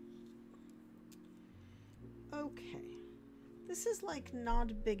 Okay. This is like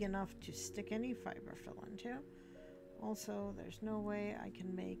not big enough to stick any fiberfill into. Also, there's no way I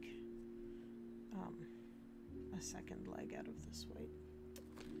can make a second leg out of this weight.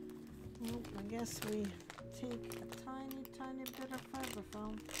 Well, I guess we take a tiny bit of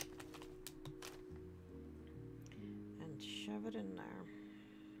fiberfill and shove it in there.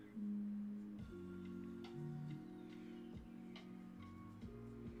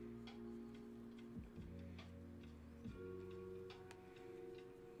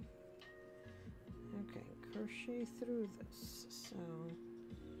 Okay, crochet through this. So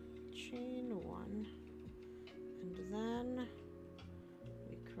chain 1, and then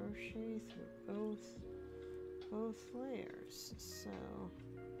we crochet through both layers. So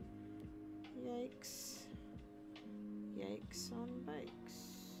yikes on bikes.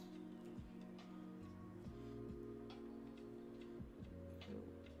 So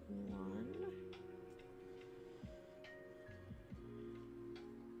 1,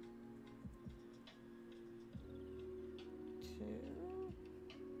 2,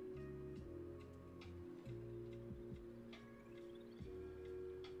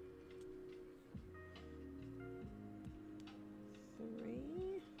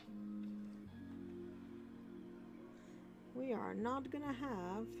 are not gonna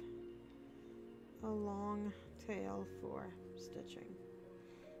have a long tail for stitching.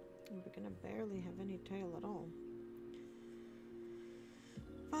 We're gonna barely have any tail at all.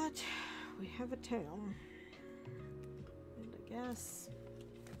 But we have a tail. And I guess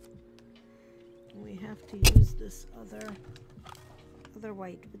we have to use this other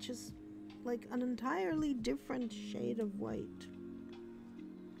white, which is like an entirely different shade of white.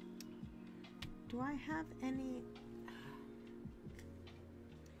 Do I have any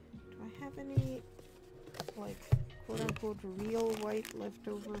like quote-unquote real white left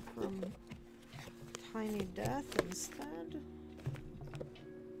over from Tiny Death instead?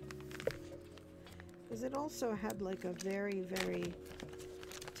 Because it also had like a very, very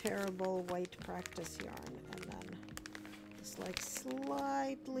terrible white practice yarn, and then this like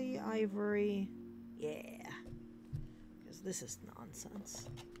slightly ivory. Yeah, because this is nonsense.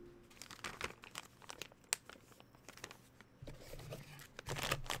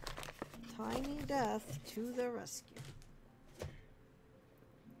 Tiny Death to the rescue.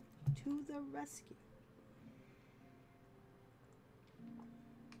 To the rescue.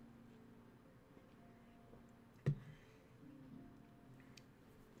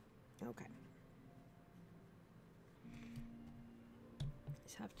 Okay.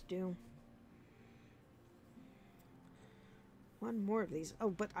 Just have to do one more of these.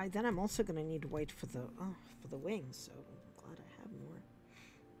 Oh, but then I'm also going to need white for the wings, so I'm glad I have more.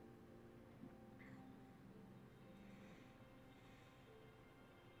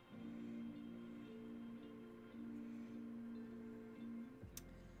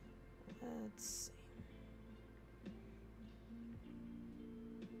 Let's see.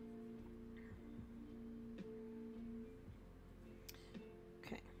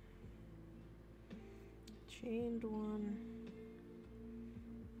 Okay. Chained one.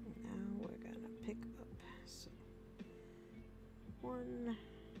 Now we're gonna pick up. So 1,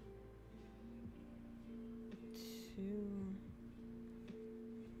 2,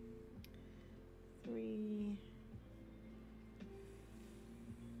 3,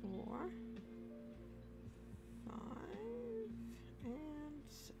 4, 5, and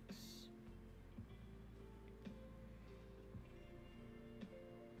 6.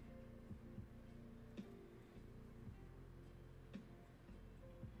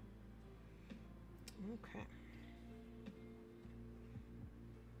 Okay.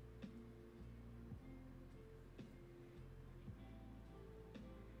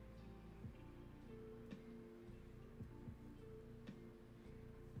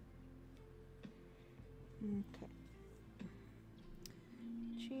 Okay.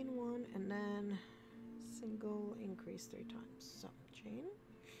 Chain 1 and then single increase 3 times. So chain,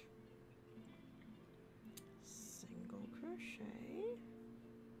 single crochet,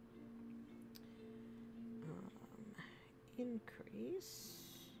 increase,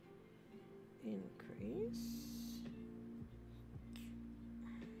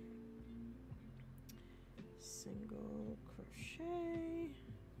 single crochet,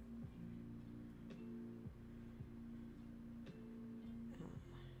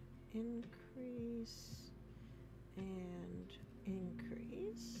 increase, and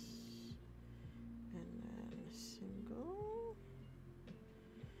increase, and then single,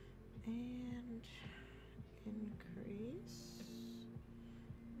 and increase,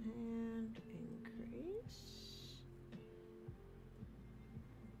 and increase,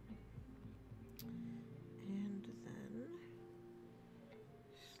 and then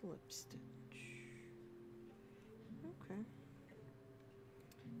slip stitch. Okay.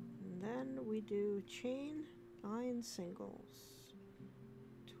 And then we do chain 9 singles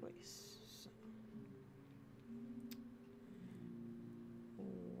twice. So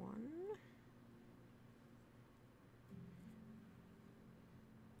 1,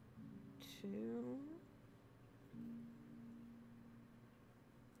 2,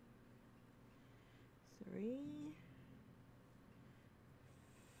 3,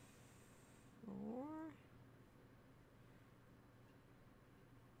 4,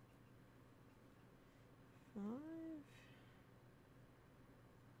 5,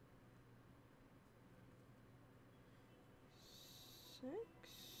 6,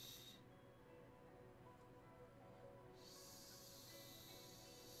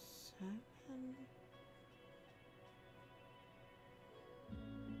 7,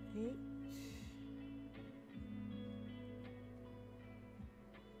 8,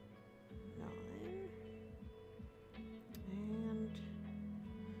 9, and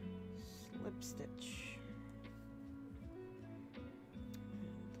slip stitch.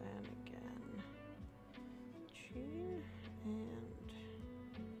 And then again, chain and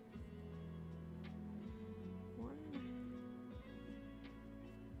 1,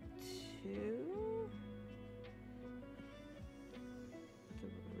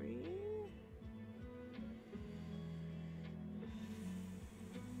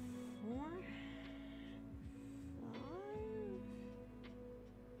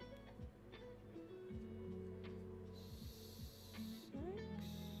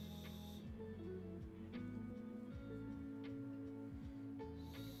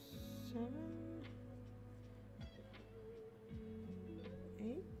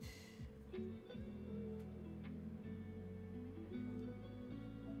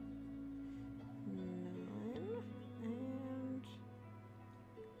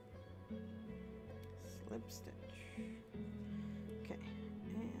 stitch. Okay,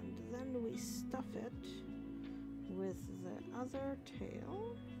 and then we stuff it with the other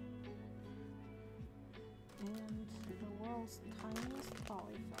tail and the world's tiniest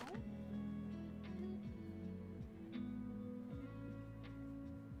polyfill.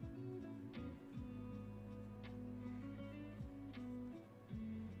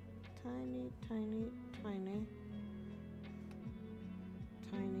 Tiny, tiny, tiny,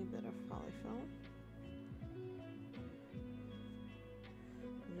 tiny bit of polyfill.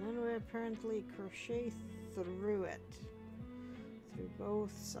 And then we apparently crochet through it, through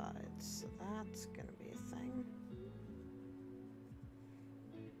both sides. So that's gonna be a thing.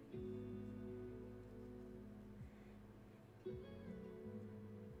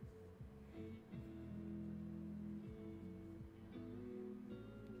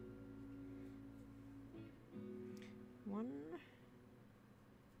 One,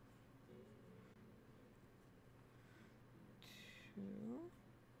 two,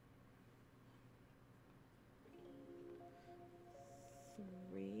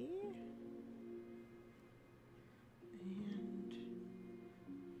 three, and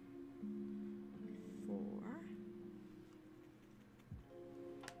four.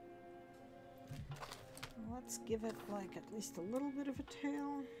 Let's give it like at least a little bit of a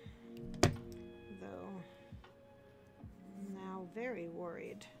tail, though now very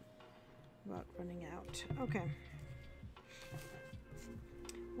worried about running out. Okay.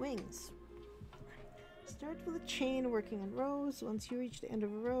 Wings. Start with a chain working in rows. Once you reach the end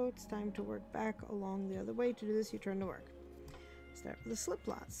of a row, it's time to work back along the other way. To do this, you turn to work. Start with a slip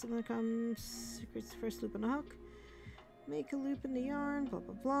knot. So then comes creates the first loop on a hook. Make a loop in the yarn, blah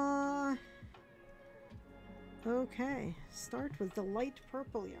blah blah. Okay, start with the light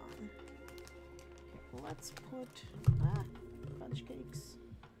purple yarn. Okay, let's put fudge cakes.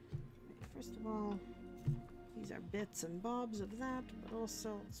 First of all, these are bits and bobs of that, but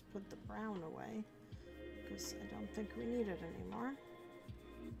also let's put the brown away because I don't think we need it anymore.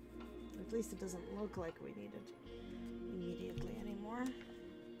 At least it doesn't look like we need it immediately anymore.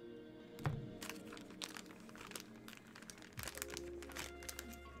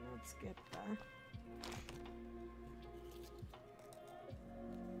 Let's get the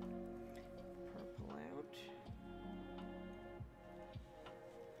purple out.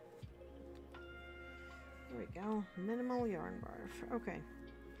 There we go. Minimal yarn barf. Okay.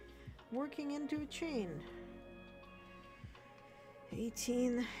 Working into a chain.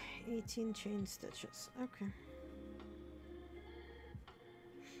 18 chain stitches. Okay.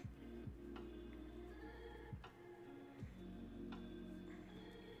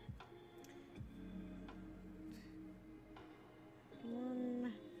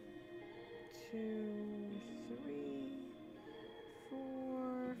 One, two, three,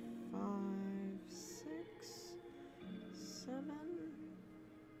 4, 5, 6, 7,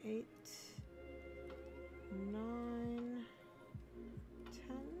 8, 9,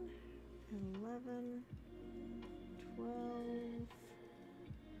 10, 11, 12,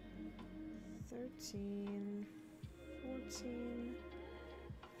 13, 14,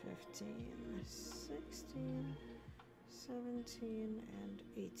 15, 16, 17, and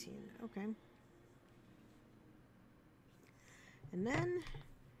 18. Okay. And then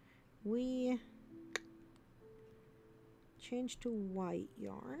we change to white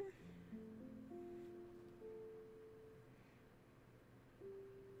yarn.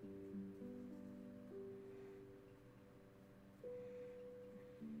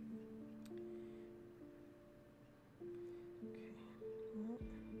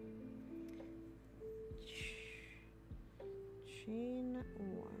 Chain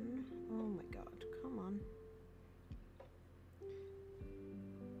one. Oh my god, come on.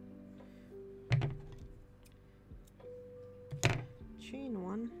 Chain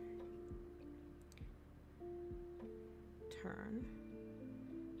one, turn,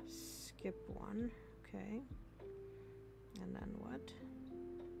 skip one, okay, and then what?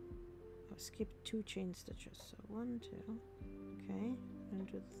 Oh, skip 2 chain stitches, so 1, 2, okay, and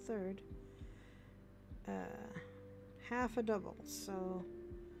do the third, half a double, so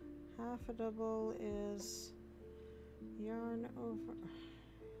half a double is yarn over,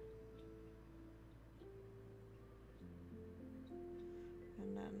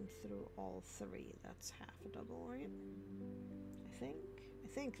 and then through all 3, that's half a double, right? I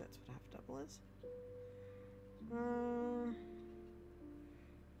think that's what half a double is.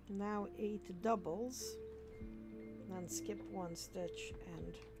 Now 8 doubles, then skip 1 stitch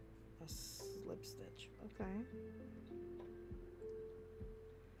and a slip stitch. Okay.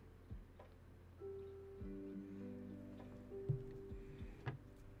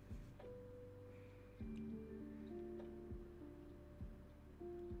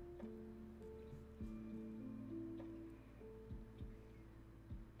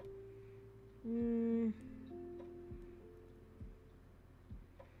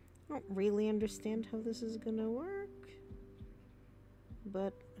 I don't really understand how this is gonna work,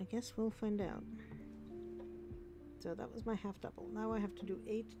 but I guess we'll find out. So that was my half double. Now I have to do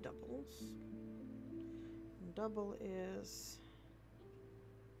 8 doubles. And double is,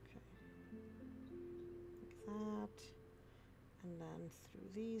 okay, like that, and then through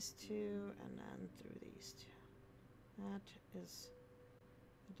these two, and then through these two. That is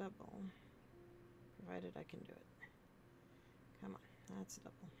a double, provided I can do it. Come on, that's a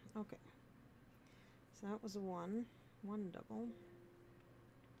double. Okay. So that was a one double.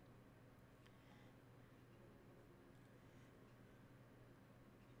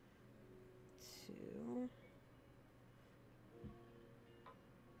 Two.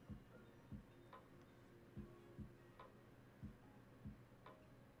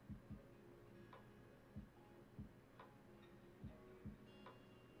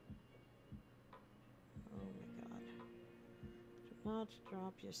 Oh my God. Do not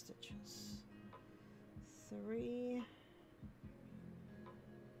drop your stitches. 3.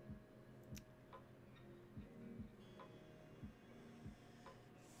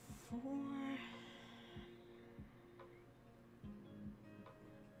 4.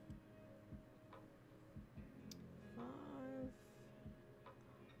 5.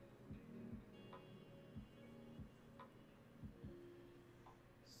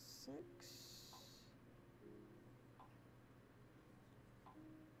 6.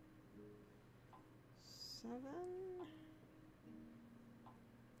 7.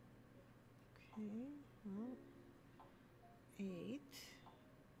 Okay, well, 8.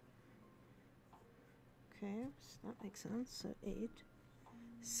 Okay, so that makes sense. So 8.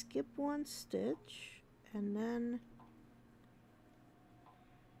 Skip 1 stitch, and then,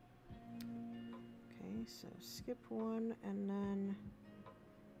 okay, so skip 1 and then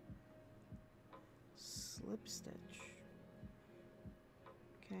slip stitch.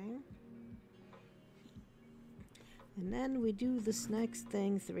 Okay. And then we do this next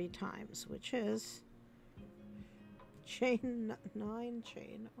thing 3 times, which is chain 9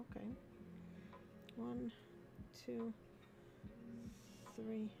 chain. Okay. 1, 2,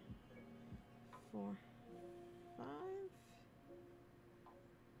 3, 4, 5,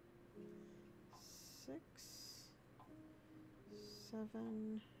 6,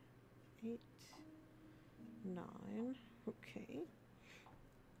 7, 8, 9. Okay.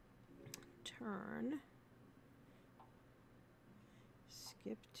 Turn.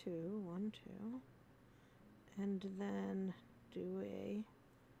 Skip 2, 1, 2, and then do a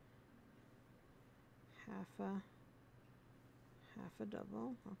half a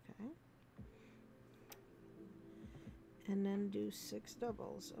double. Okay. And then do 6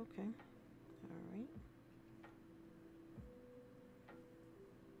 doubles. Okay. All right.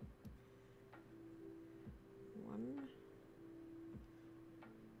 One.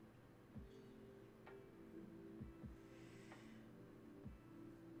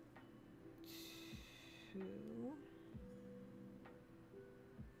 2.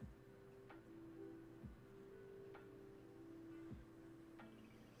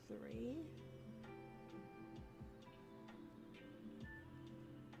 3.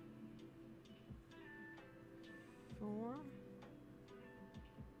 4.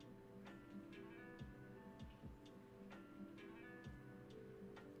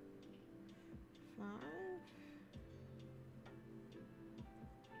 5.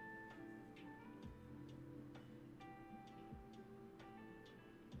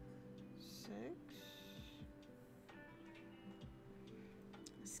 6.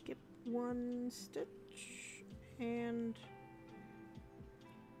 Skip 1 stitch and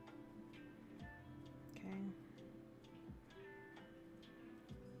okay,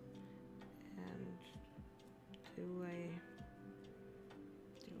 and do a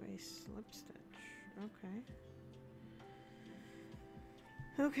slip stitch. Okay.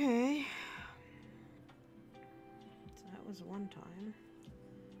 Okay. So that was 1 time.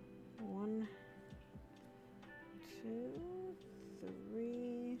 1, 2,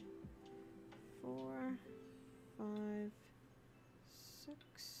 3, 4, 5,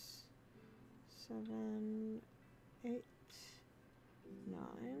 6, 7, 8,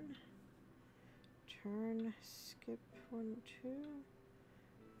 9. Turn, skip 1, 2,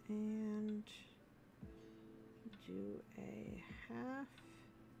 and do a half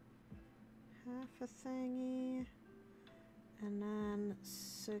a thingy, and then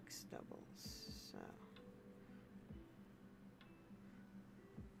 6 doubles. So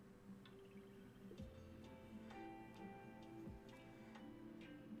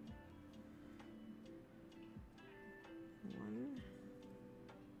one,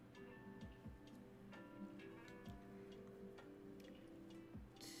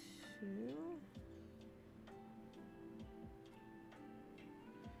 2,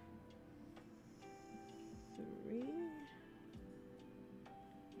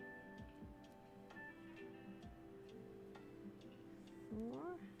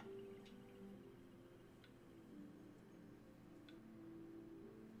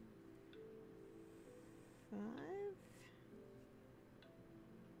 5,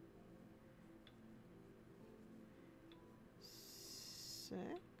 6,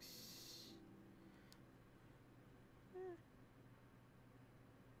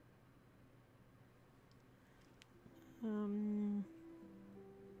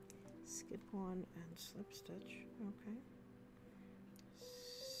 skip 1 and slip stitch. Okay,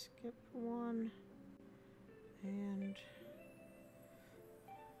 skip 1 and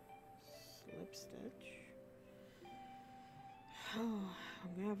slip stitch. Oh,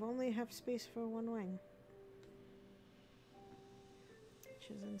 I have only have space for one wing, which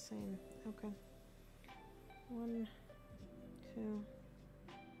is insane. Okay, 1, 2,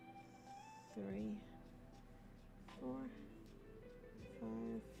 3, 4,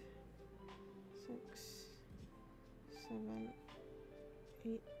 5, 6, 7,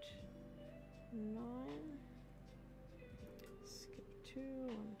 8, 9. Skip 2,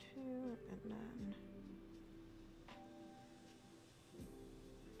 1, 2, and then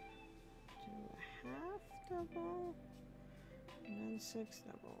do a half double, and then 6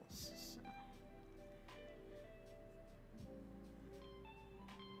 doubles. So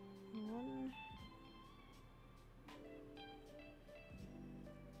 1,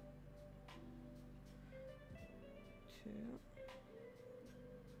 2,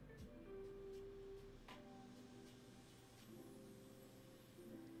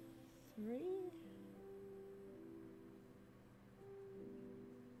 3,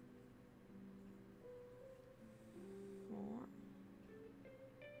 4,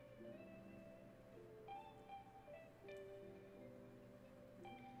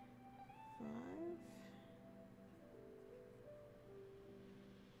 5,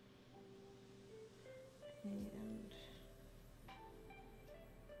 and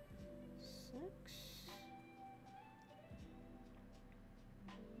 6.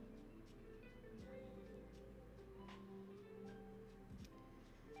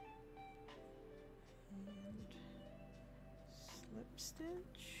 And slip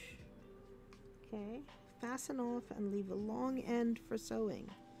stitch. Okay, fasten off and leave a long end for sewing.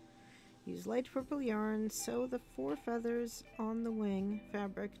 Use light purple yarn, sew the 4 feathers on the wing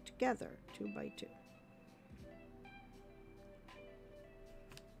fabric together, 2 by 2.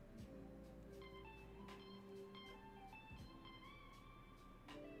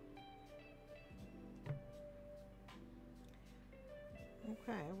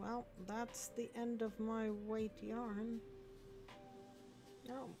 Okay, well, that's the end of my white yarn.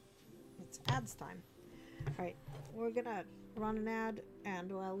 Oh, it's ads time. All right, we're gonna run an ad,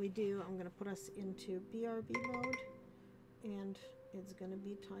 and while we do, I'm gonna put us into BRB mode, and it's gonna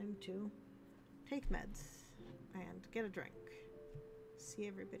be time to take meds and get a drink. See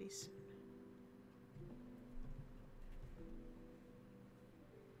everybody soon.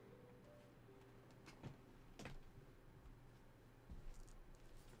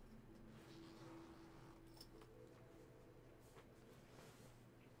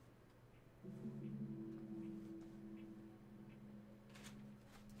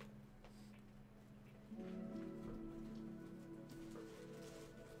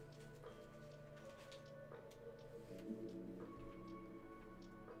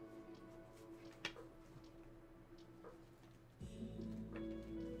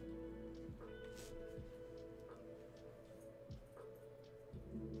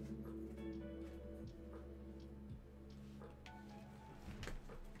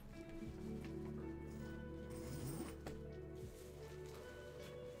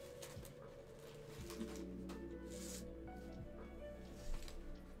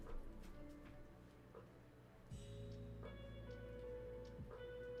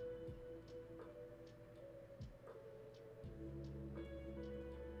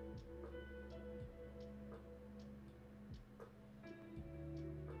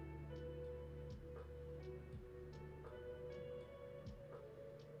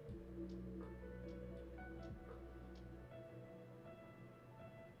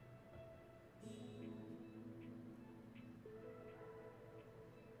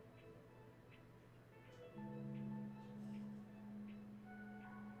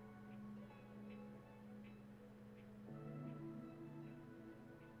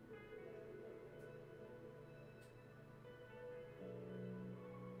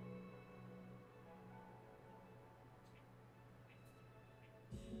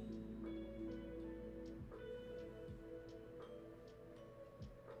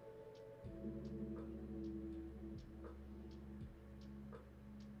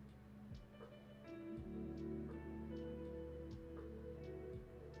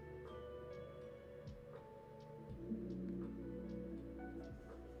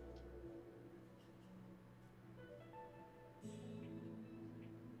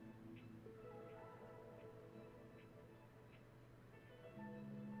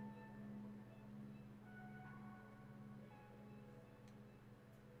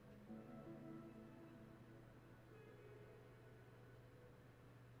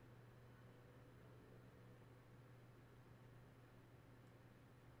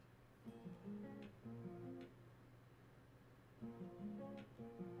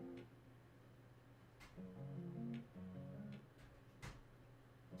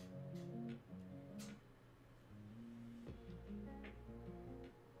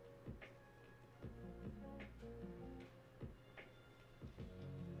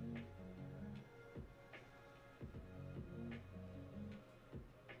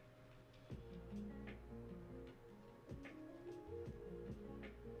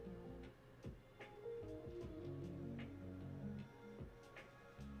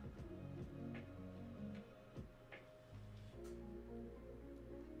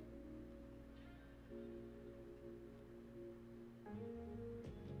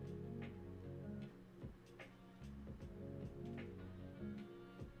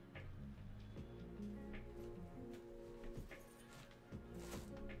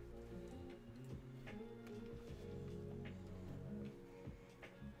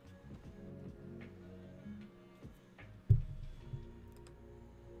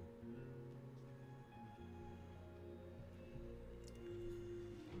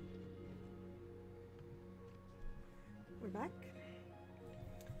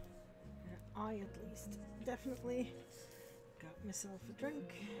 I at least definitely got myself a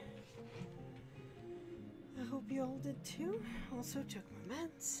drink. I hope you all did too. Also took my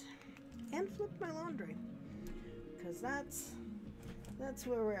meds and flipped my laundry, because that's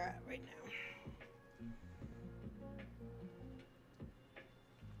where we're at right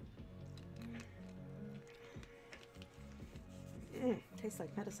now. Tastes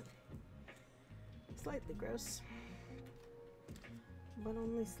like medicine. Slightly gross, but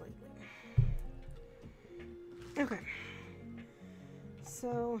only slightly. Okay,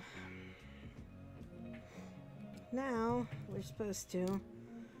 so now we're supposed to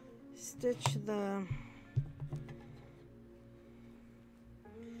stitch the,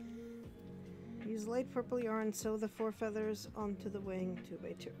 use light purple yarn, sew the 4 feathers onto the wing 2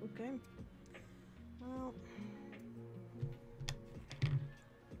 by 2. Okay, well,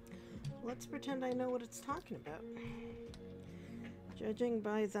 let's pretend I know what it's talking about. Judging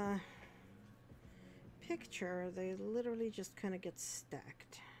by the picture, they literally just kind of get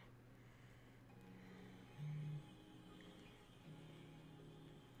stacked.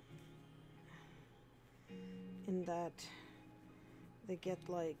 In that they get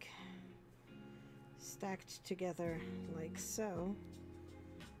like stacked together like so,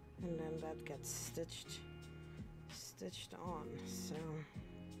 and then that gets stitched on. So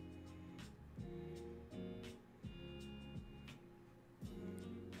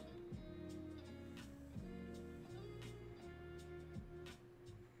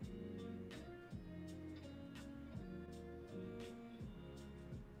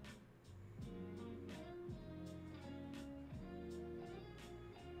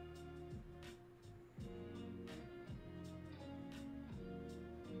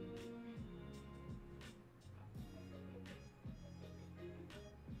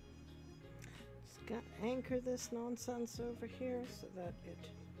anchor this nonsense over here so that it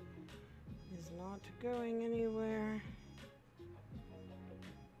is not going anywhere.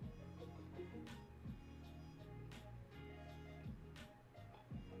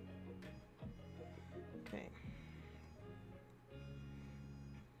 Okay.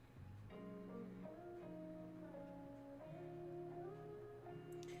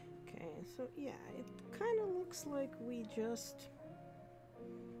 Okay, so yeah, it kind of looks like we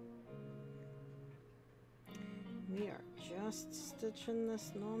are just stitching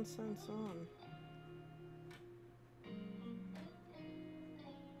this nonsense on.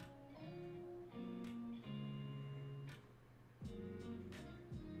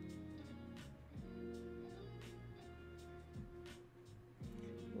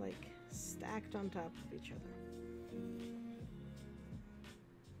 Like stacked on top of each other.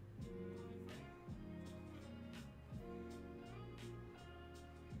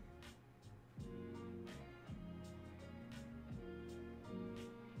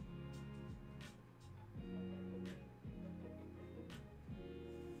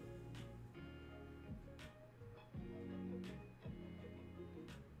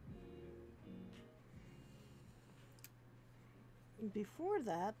 Before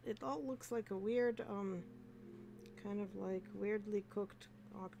that, it all looks like a weird, kind of like weirdly cooked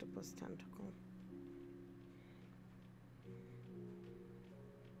octopus tentacle.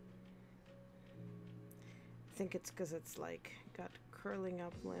 I think it's because it's like got curling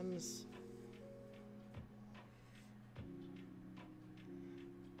up limbs.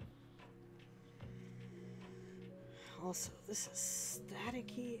 Also, this is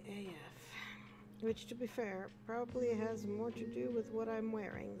staticky AF. Which, to be fair, probably has more to do with what I'm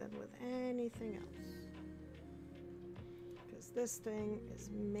wearing than with anything else. Because this thing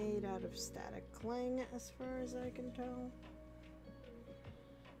is made out of static cling, as far as I can tell.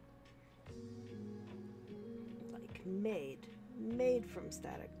 Like, made from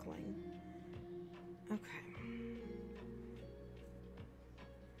static cling. Okay.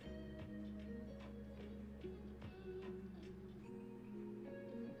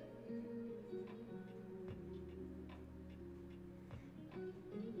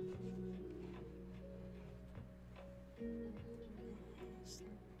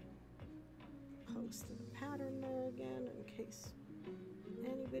 Post the pattern there again in case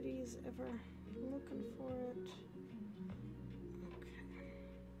anybody's ever looking for it. Okay.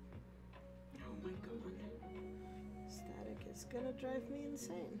 Oh my god. Static is gonna drive me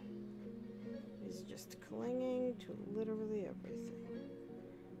insane. He's just clinging to literally everything.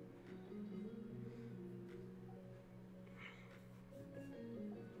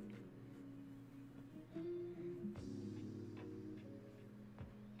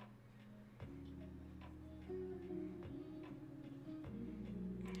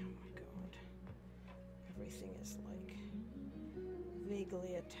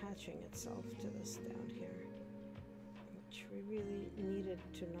 illegally attaching itself to this down here, which we really needed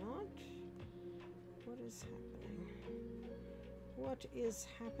to not. What is happening? What is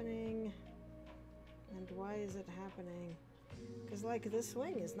happening? And why is it happening? Because like this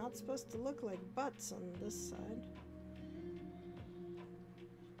wing is not supposed to look like butts on this side.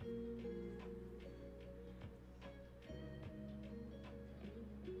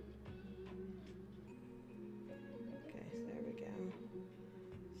 Okay, there we go.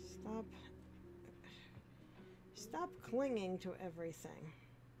 Stop clinging to everything.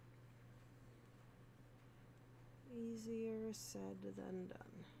 Easier said than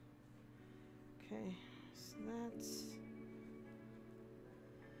done. Okay, so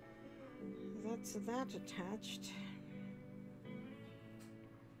that's that attached.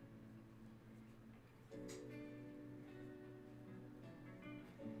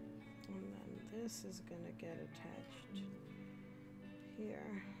 And then this is going to get attached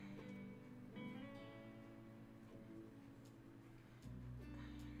here.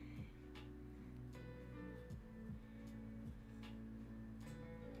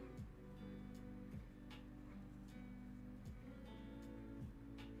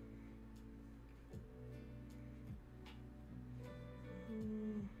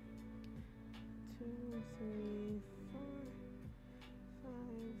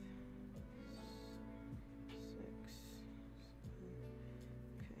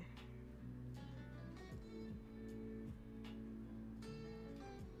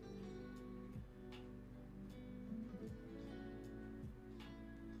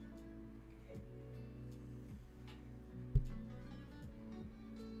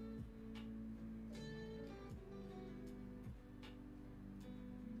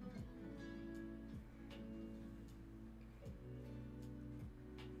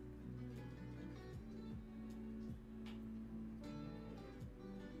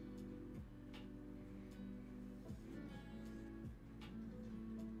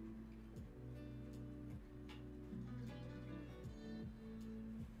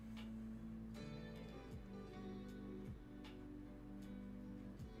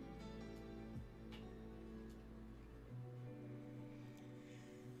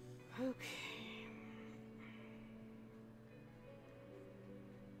 Okay.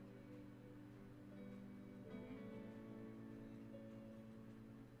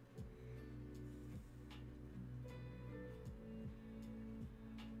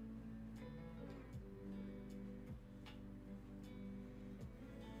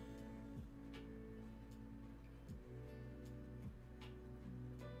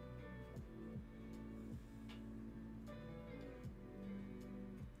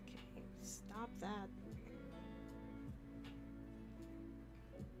 Stop that.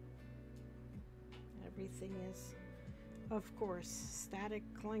 Everything is, of course, static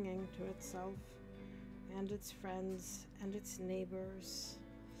clinging to itself and its friends and its neighbors.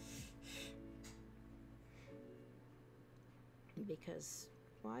 Because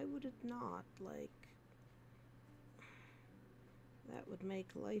why would it not? Like, that would make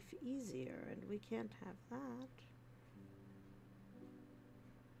life easier, and we can't have that.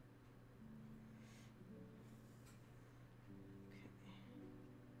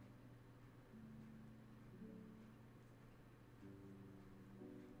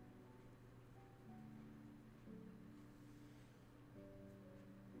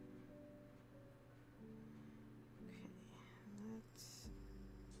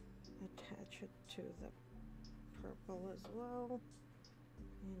 Attach it to the purple as well,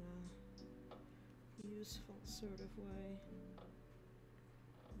 in a useful sort of way.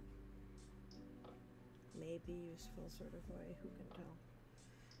 Maybe useful sort of way, who can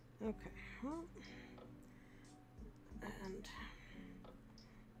tell? Okay, well, and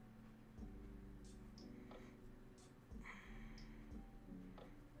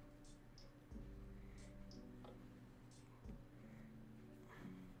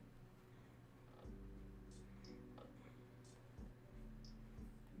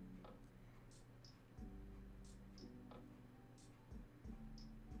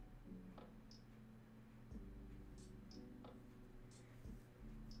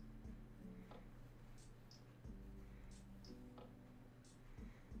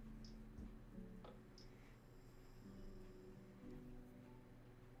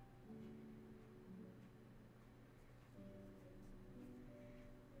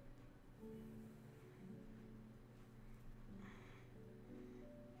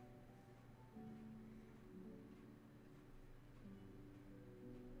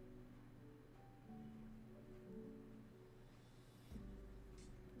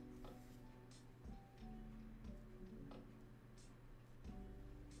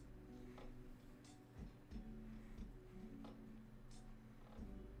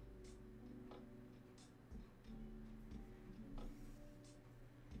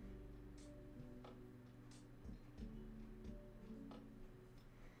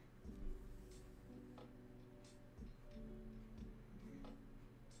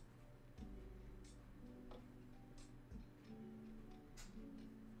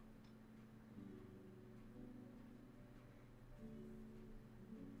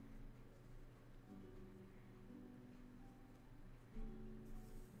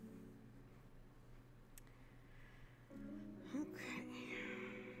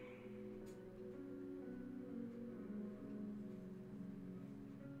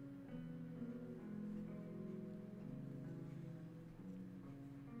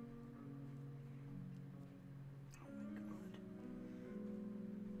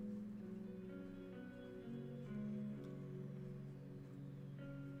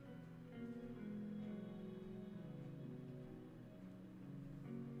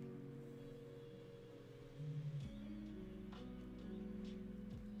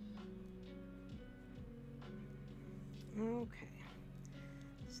Okay,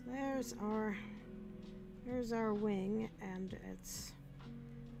 so there's our wing, and it's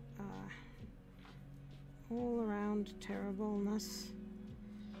all around terribleness.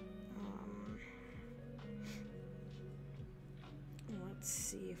 Let's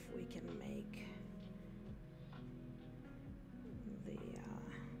see if we can make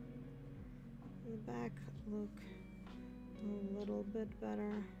the back look a little bit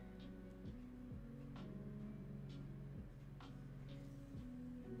better.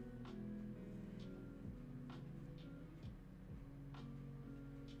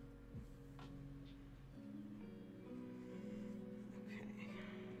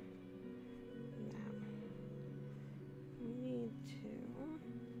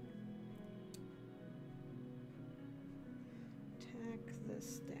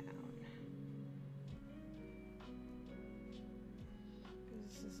 Down.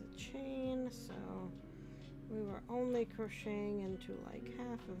 This is a chain, so we were only crocheting into like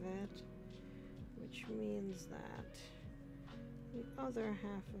half of it, which means that the other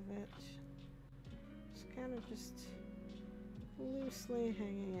half of it is kind of just loosely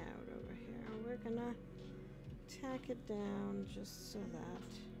hanging out over here. We're gonna tack it down just so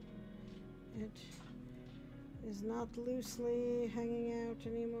that it is not loosely hanging out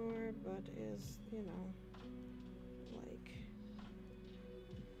anymore, but is, you know, like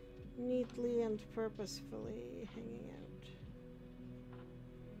neatly and purposefully hanging out.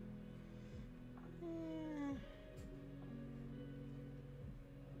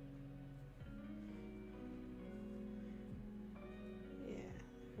 Yeah,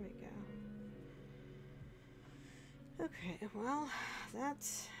 there we go. Okay, well,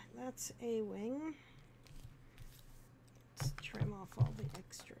 that's a wing. Trim off all the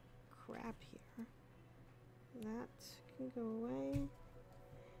extra crap here. That can go away.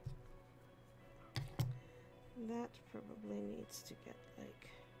 That probably needs to get like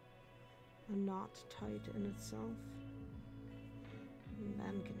a knot tied in itself, and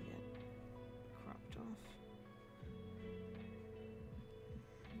then can get cropped off.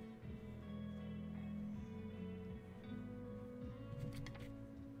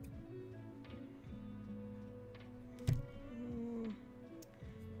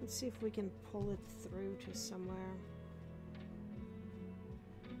 Let's see if we can pull it through to somewhere.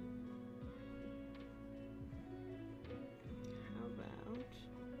 How about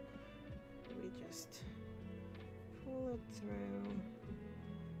we just pull it through,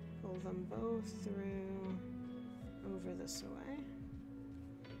 pull them both through over this way.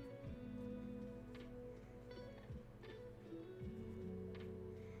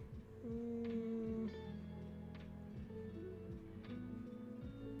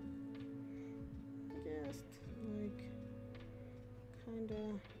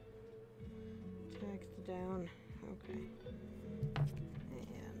 Tacked down. Okay.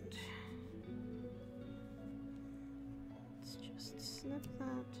 And let's just snip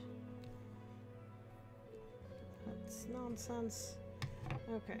that. That's nonsense.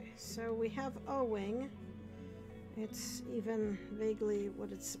 Okay, so we have a wing. It's even vaguely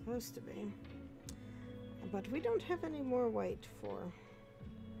what it's supposed to be. But we don't have any more white for.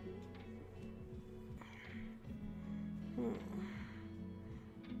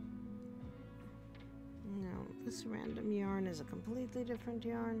 This random yarn is a completely different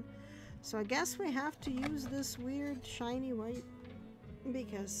yarn, so I guess we have to use this weird shiny white,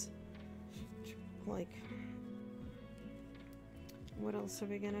 because like what else are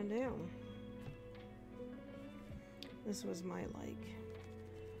we gonna do? This was my like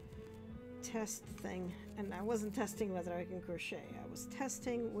test thing, and I wasn't testing whether I can crochet, I was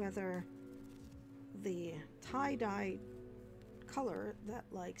testing whether the tie-dye color that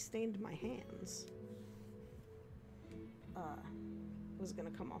like stained my hands was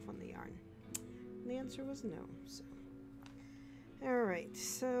gonna come off on the yarn. And the answer was no. So, all right.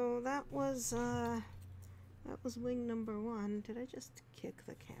 So that was wing number 1. Did I just kick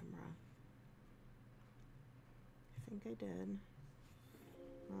the camera? I think I did.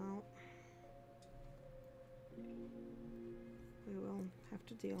 Well, we will have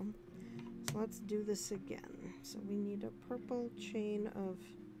to deal. So let's do this again. So we need a purple chain of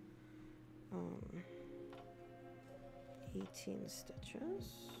 18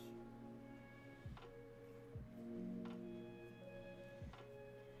 stitches.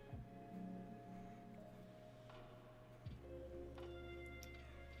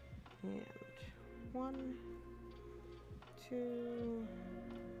 And 1, 2,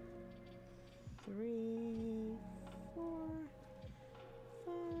 3, 4,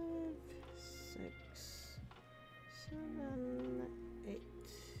 5, 6, 7, 8,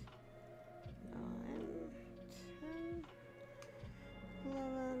 9, 10,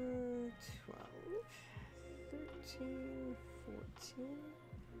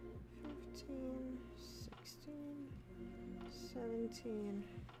 15, 16, 17,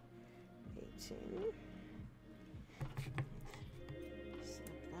 18.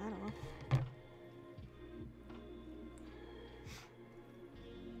 Snip that off.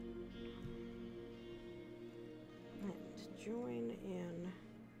 And join in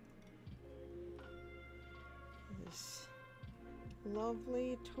this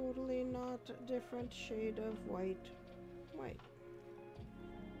lovely, totally not different shade of white.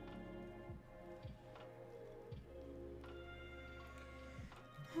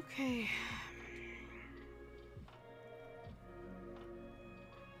 Okay.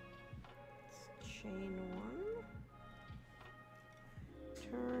 Let's chain one,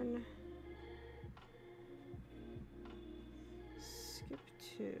 turn, skip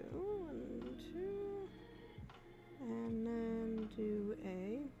two, 1, 2, and then do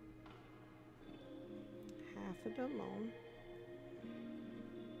a half a double.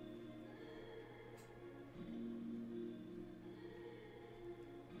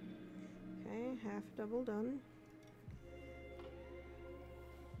 Okay, half double done.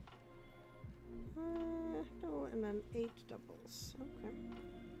 No, and then 8 doubles. Okay.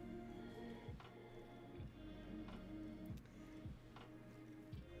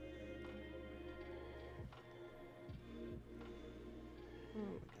 Oh my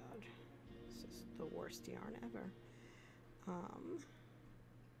god, this is the worst yarn ever.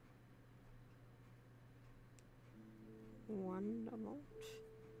 One double.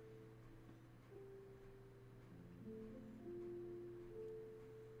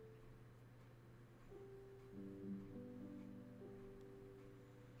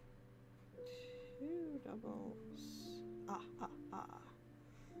 Two doubles. No.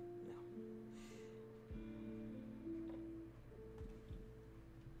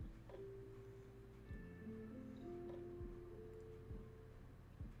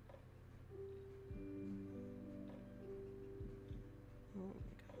 Oh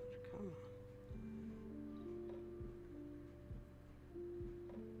my god, come on.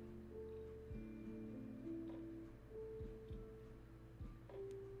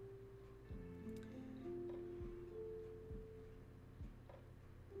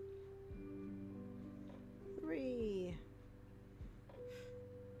 Three.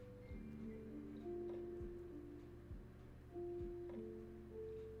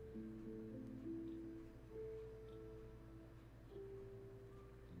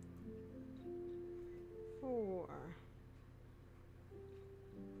 Four.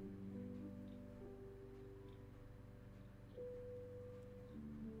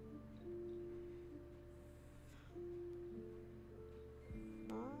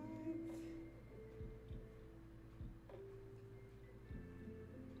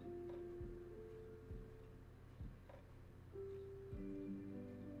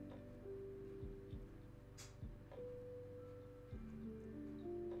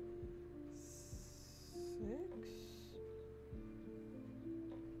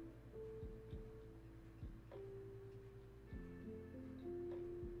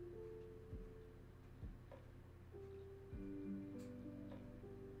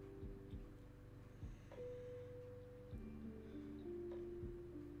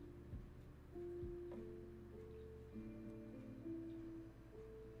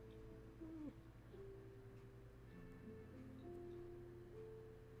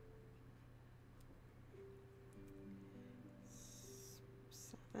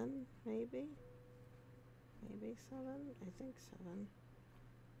 Seven, maybe 7. I think 7.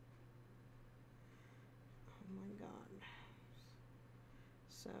 Oh my god.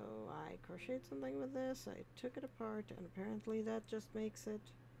 So I crocheted something with this, I took it apart, and apparently that just makes it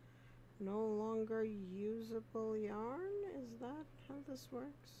no longer usable yarn. Is that how this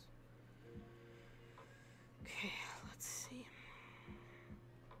works? Okay, let's see.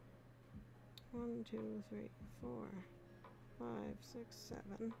 1, 2, 3, 4, 5, 6,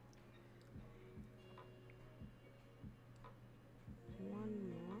 7. One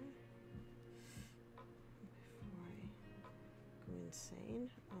more before I go insane.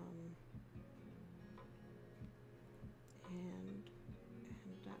 And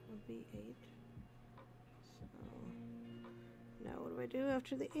that would be 8. So now what do I do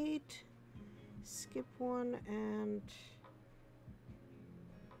after the 8? Skip one and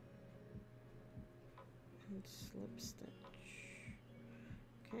slip stitch.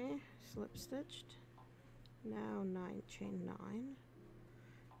 Okay, slip stitched. Now chain 9.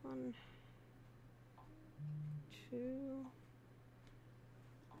 1, 2,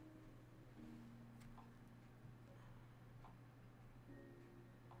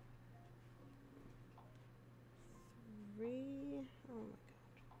 3. Oh my god.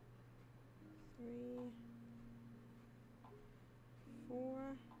 3,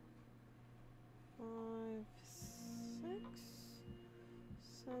 4, 5, 6,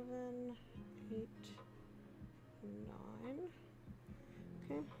 7, 8, 9.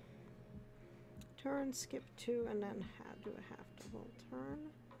 Okay. Turn, skip 2, and then do a half double turn.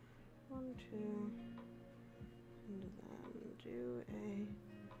 1, 2, and then do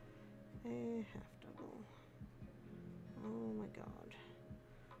a half double. Oh my god.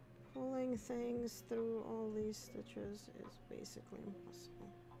 Pulling things through all these stitches is basically impossible.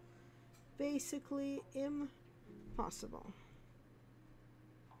 Basically impossible.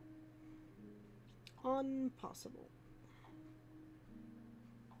 Impossible.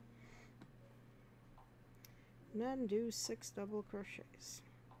 And then do 6 double crochets.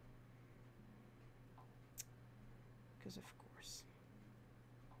 Because of course.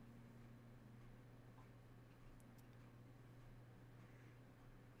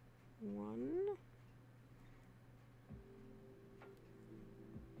 1,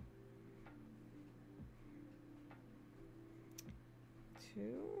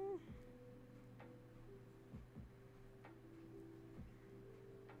 2,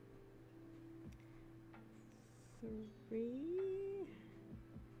 3,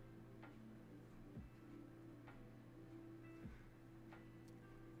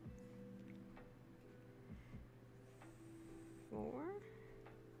 4,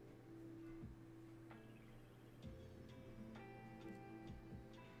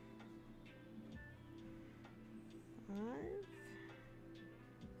 5,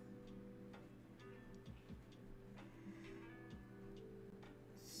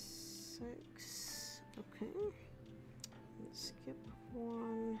 6. Okay. Skip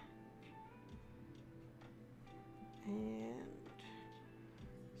 1 and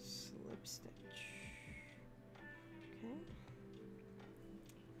slip stitch. Okay.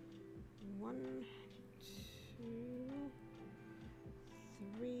 1, 2,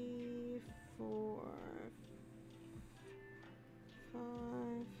 3, 4, 5,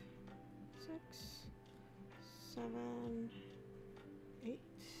 6, 7, 8,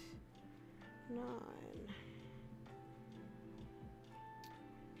 9.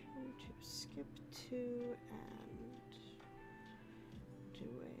 Skip 2 and do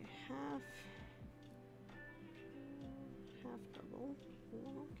a half double.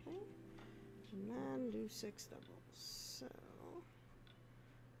 Okay. And then do 6 doubles. So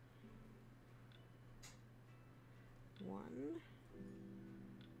 1.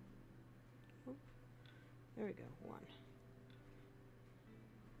 Oh, there we go. 1.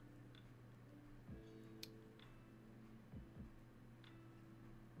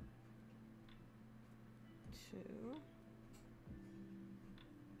 2,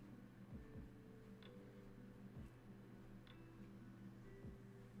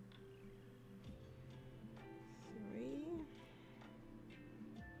 3,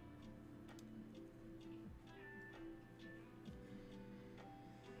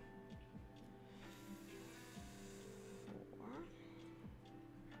 4,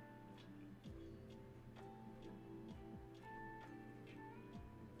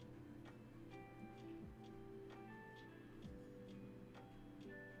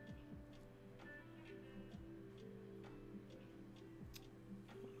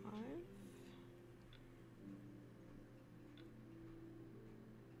 5,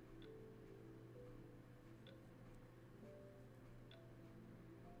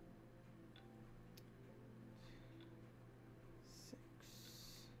 6,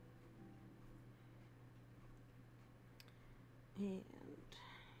 and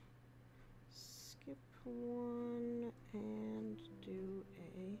skip 1 and do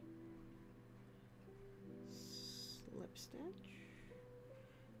a slip stitch,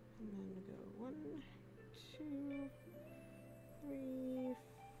 and then go 1, 2, 3,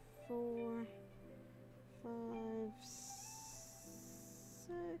 4, 5,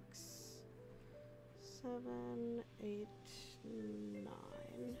 6, 7, 8, 9.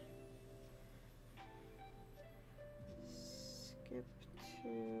 Skip 2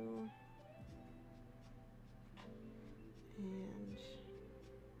 and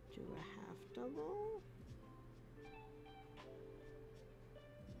do a half double.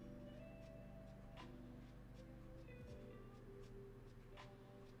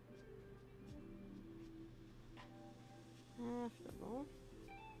 Half double.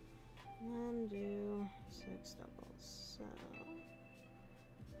 And do 6 doubles. So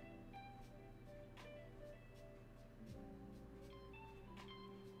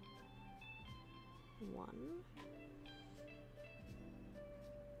 1, 2,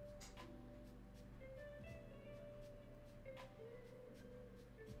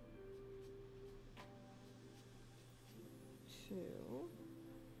 2.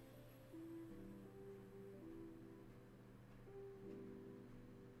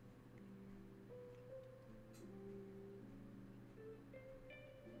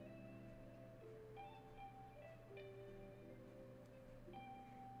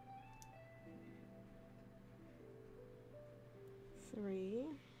 Three,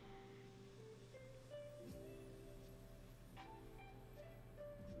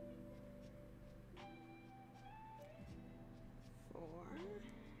 4,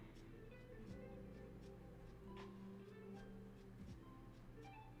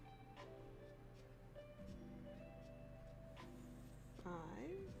 5,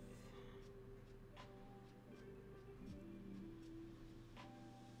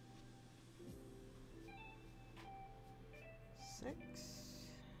 6,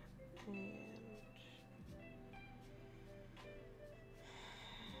 and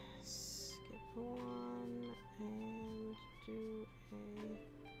skip 1 and do a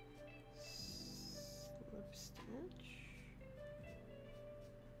slip stitch.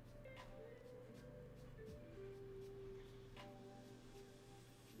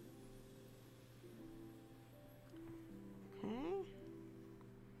 Okay.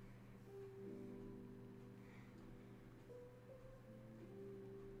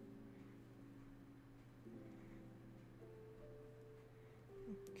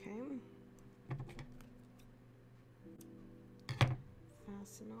 Okay.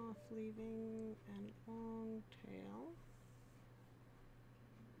 Fasten off, leaving a long tail.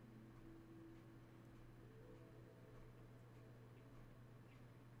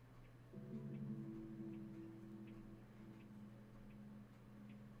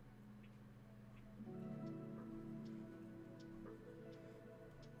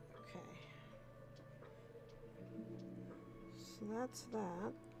 Okay. So that's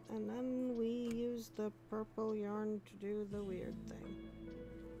that. And then we use the purple yarn to do the weird thing.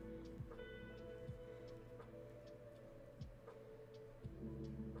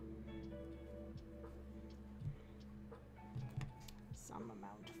 Some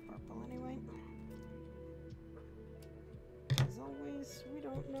amount of purple anyway. As always, we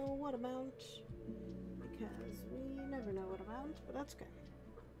don't know what amount because we never know what amount, but that's good.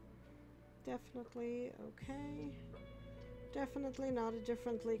 Definitely okay. Definitely not a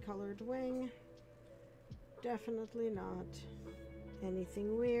differently colored wing. Definitely not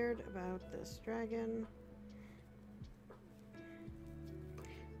anything weird about this dragon.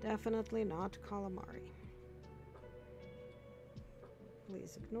 Definitely not calamari.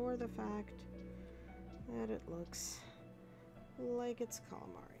 Please ignore the fact that it looks like it's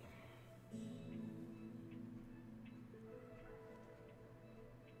calamari.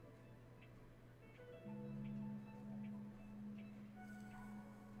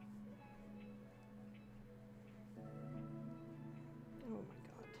 Oh my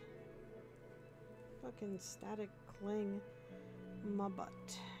god. Fucking static cling my butt.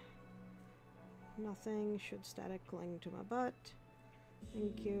 Nothing should static cling to my butt.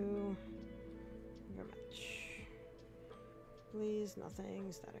 Thank you very much. Please,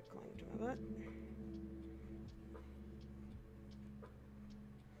 nothing static cling to my butt.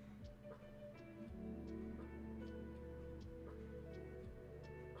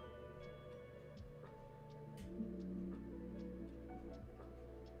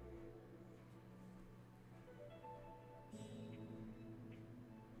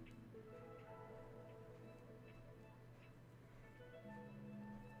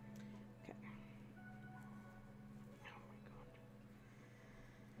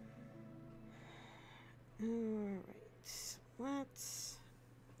 Alright,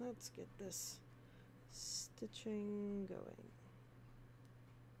 let's get this stitching going.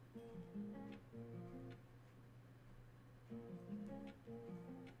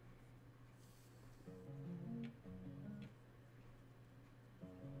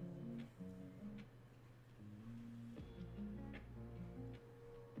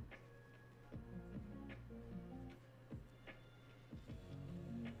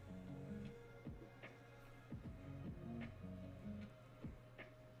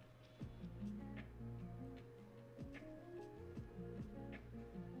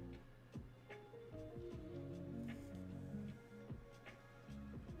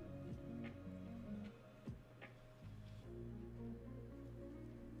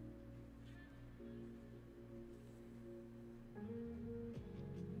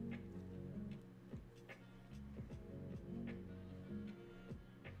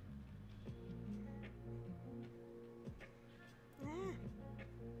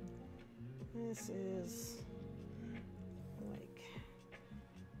 This is like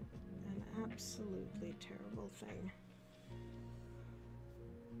an absolutely terrible thing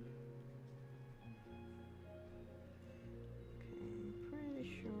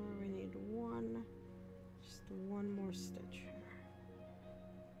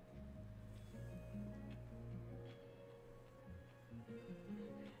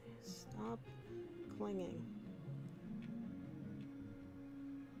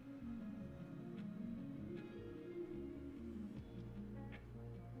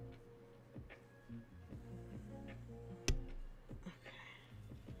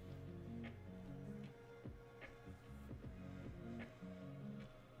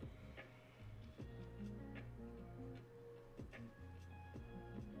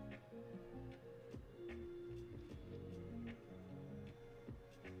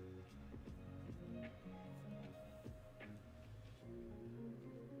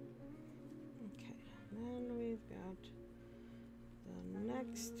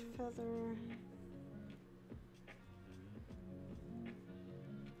feather.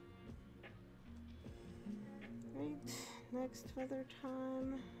 Right, next feather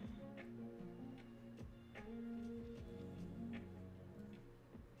time.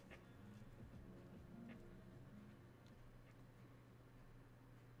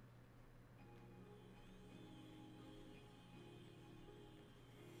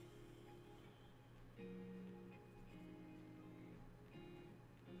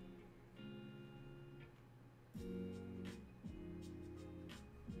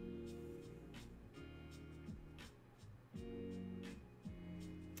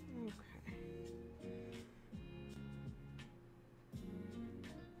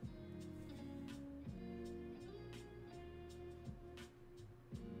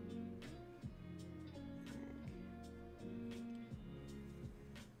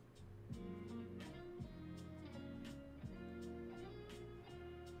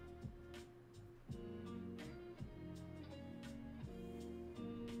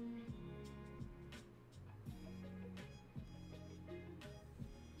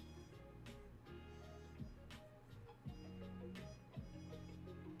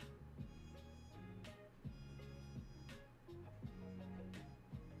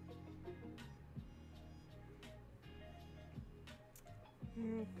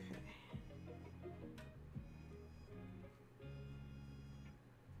 Okay.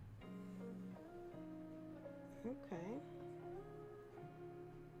 Okay.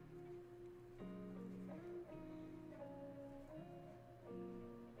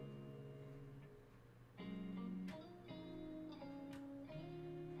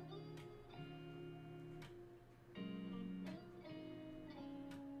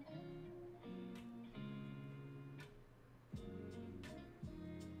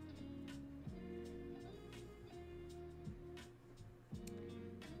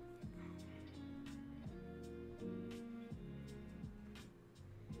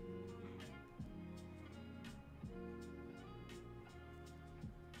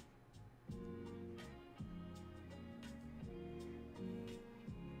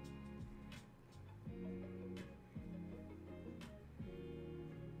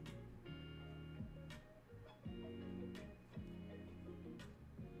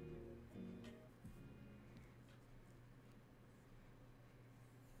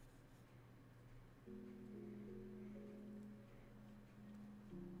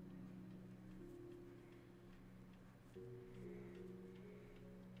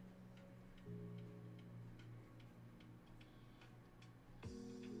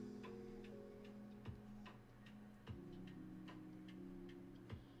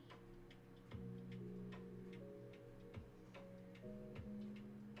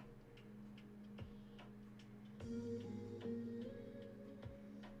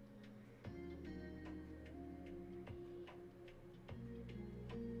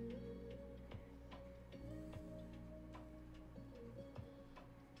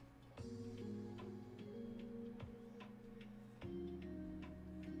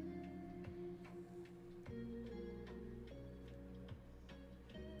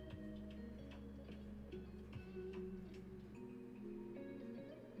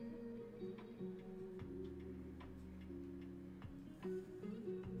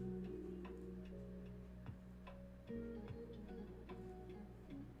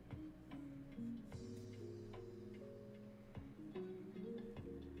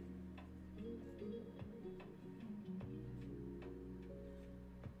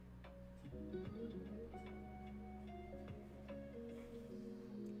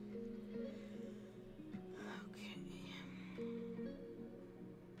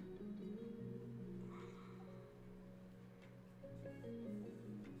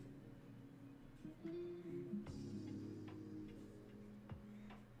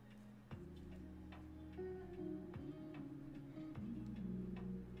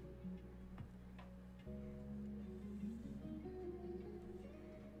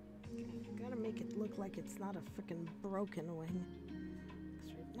 Gotta make it look like it's not a freaking broken wing.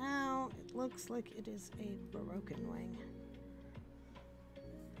 'Cause right now it looks like it is a broken wing.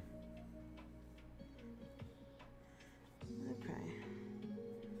 Okay.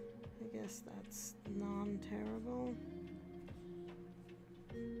 I guess that's non-terrible.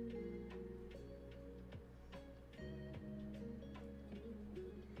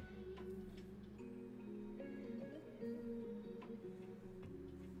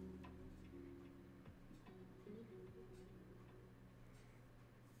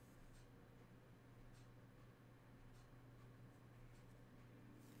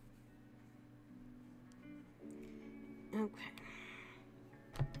 Okay.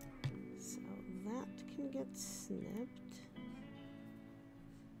 get snipped.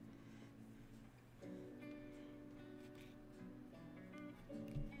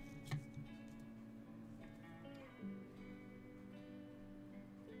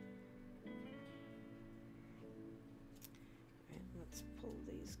 Right, let's pull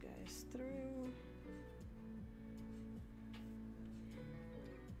these guys through.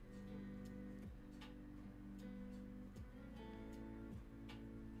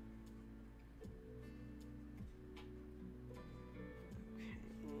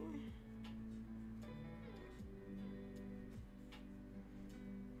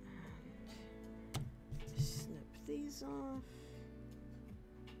 These off.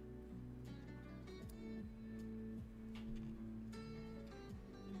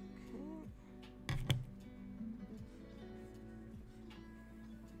 Okay.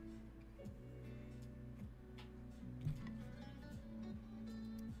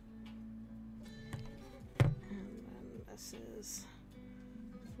 And then this is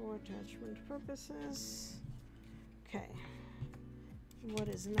for attachment purposes. Okay. What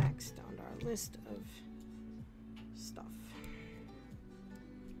is next on our list of stuff?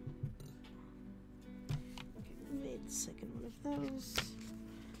 Okay, made the second one of those.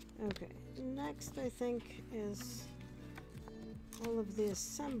 Okay, next I think is all of the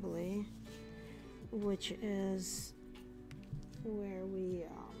assembly, which is where we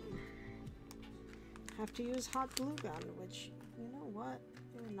have to use hot glue gun, which, you know what,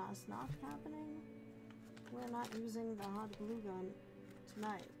 it's not happening. We're not using the hot glue gun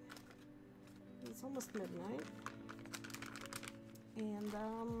tonight. It's almost midnight. And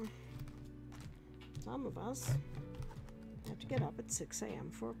some of us have to get up at 6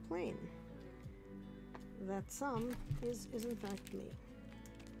 a.m. for a plane. That some is in fact me.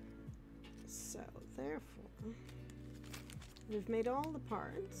 So therefore, we've made all the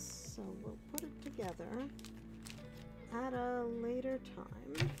parts, so we'll put it together at a later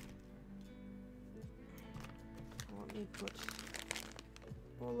time. Let me put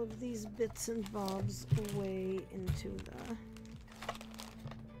all of these bits and bobs away into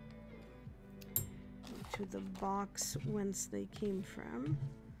the box whence they came from,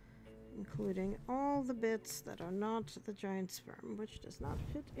 including all the bits that are not the giant sperm, which does not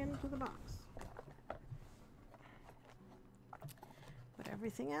fit into the box. But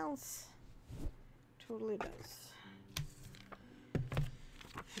everything else totally does,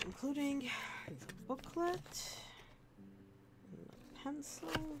 including the booklet, and the pencil,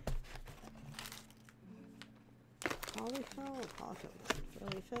 polyfill. Polyfill doesn't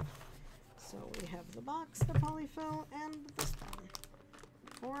really fit. So we have the box, the polyfill, and the sperm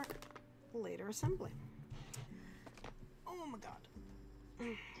for later assembly. Oh my god.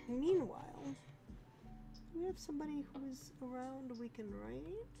 Meanwhile, do we have somebody who is around we can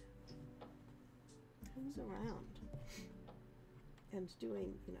write? Who's around and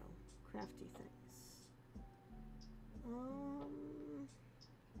doing, you know, crafty things?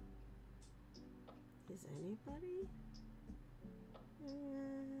 Is anybody?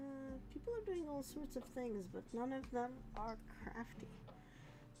 People are doing all sorts of things, but none of them are crafty.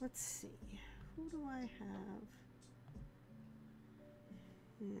 Let's see. Who do I have?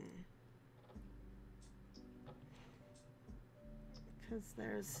 Because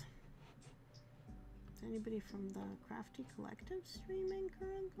there's anybody from the Crafty Collective streaming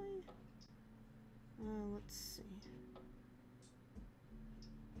currently? Let's see.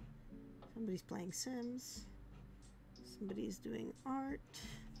 Somebody's playing Sims. Somebody's doing art.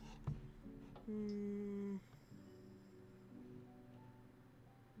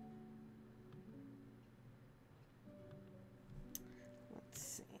 Let's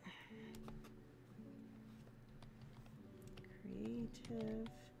see. Creative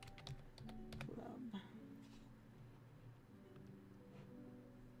Club.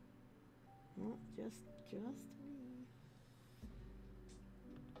 Well, just me.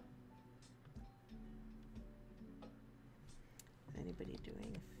 Anybody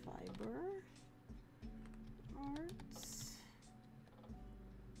doing fiber arts?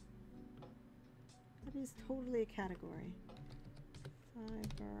 That is totally a category.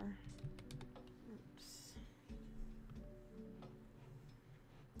 Fiber arts.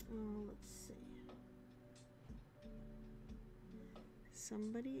 Oh, let's see.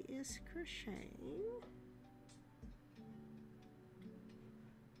 Somebody is crocheting.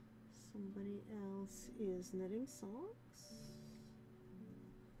 Somebody else is knitting socks.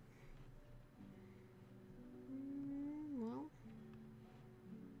 Well,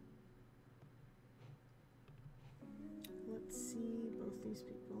 let's see both these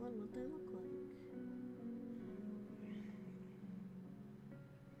people and what they look like.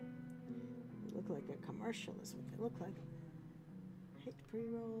 Look like a commercial is what they look like. I hate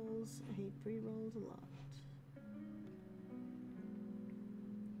pre-rolls. I hate pre-rolls a lot.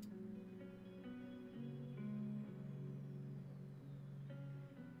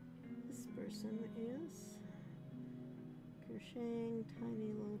 This person is crocheting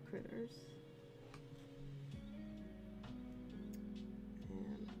tiny little critters.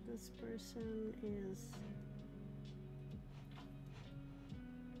 And this person is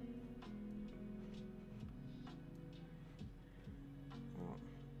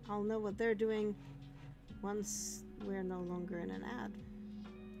I'll know what they're doing once we're no longer in an ad.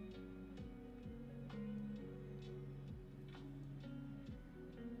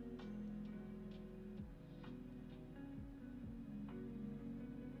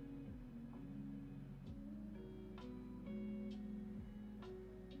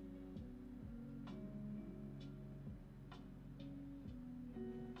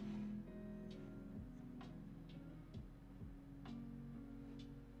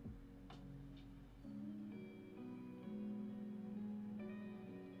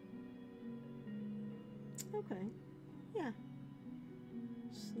 Okay, yeah.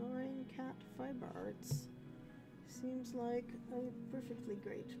 Snoring Cat Fiber Arts seems like a perfectly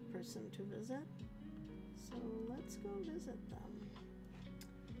great person to visit. So let's go visit them.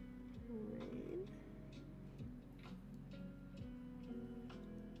 Raid.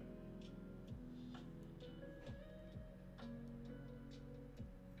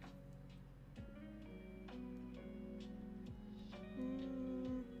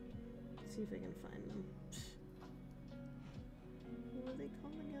 Let's see if I can find them. What are they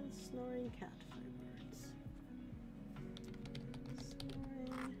called again? Snoring Cat Fibers.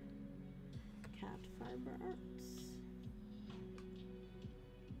 Snoring Cat Fiber Arts.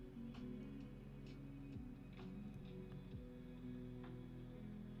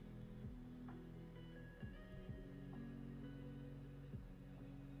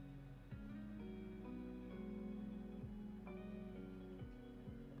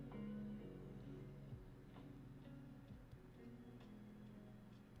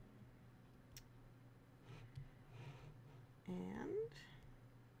 And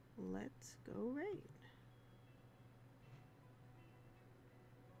let's go raid.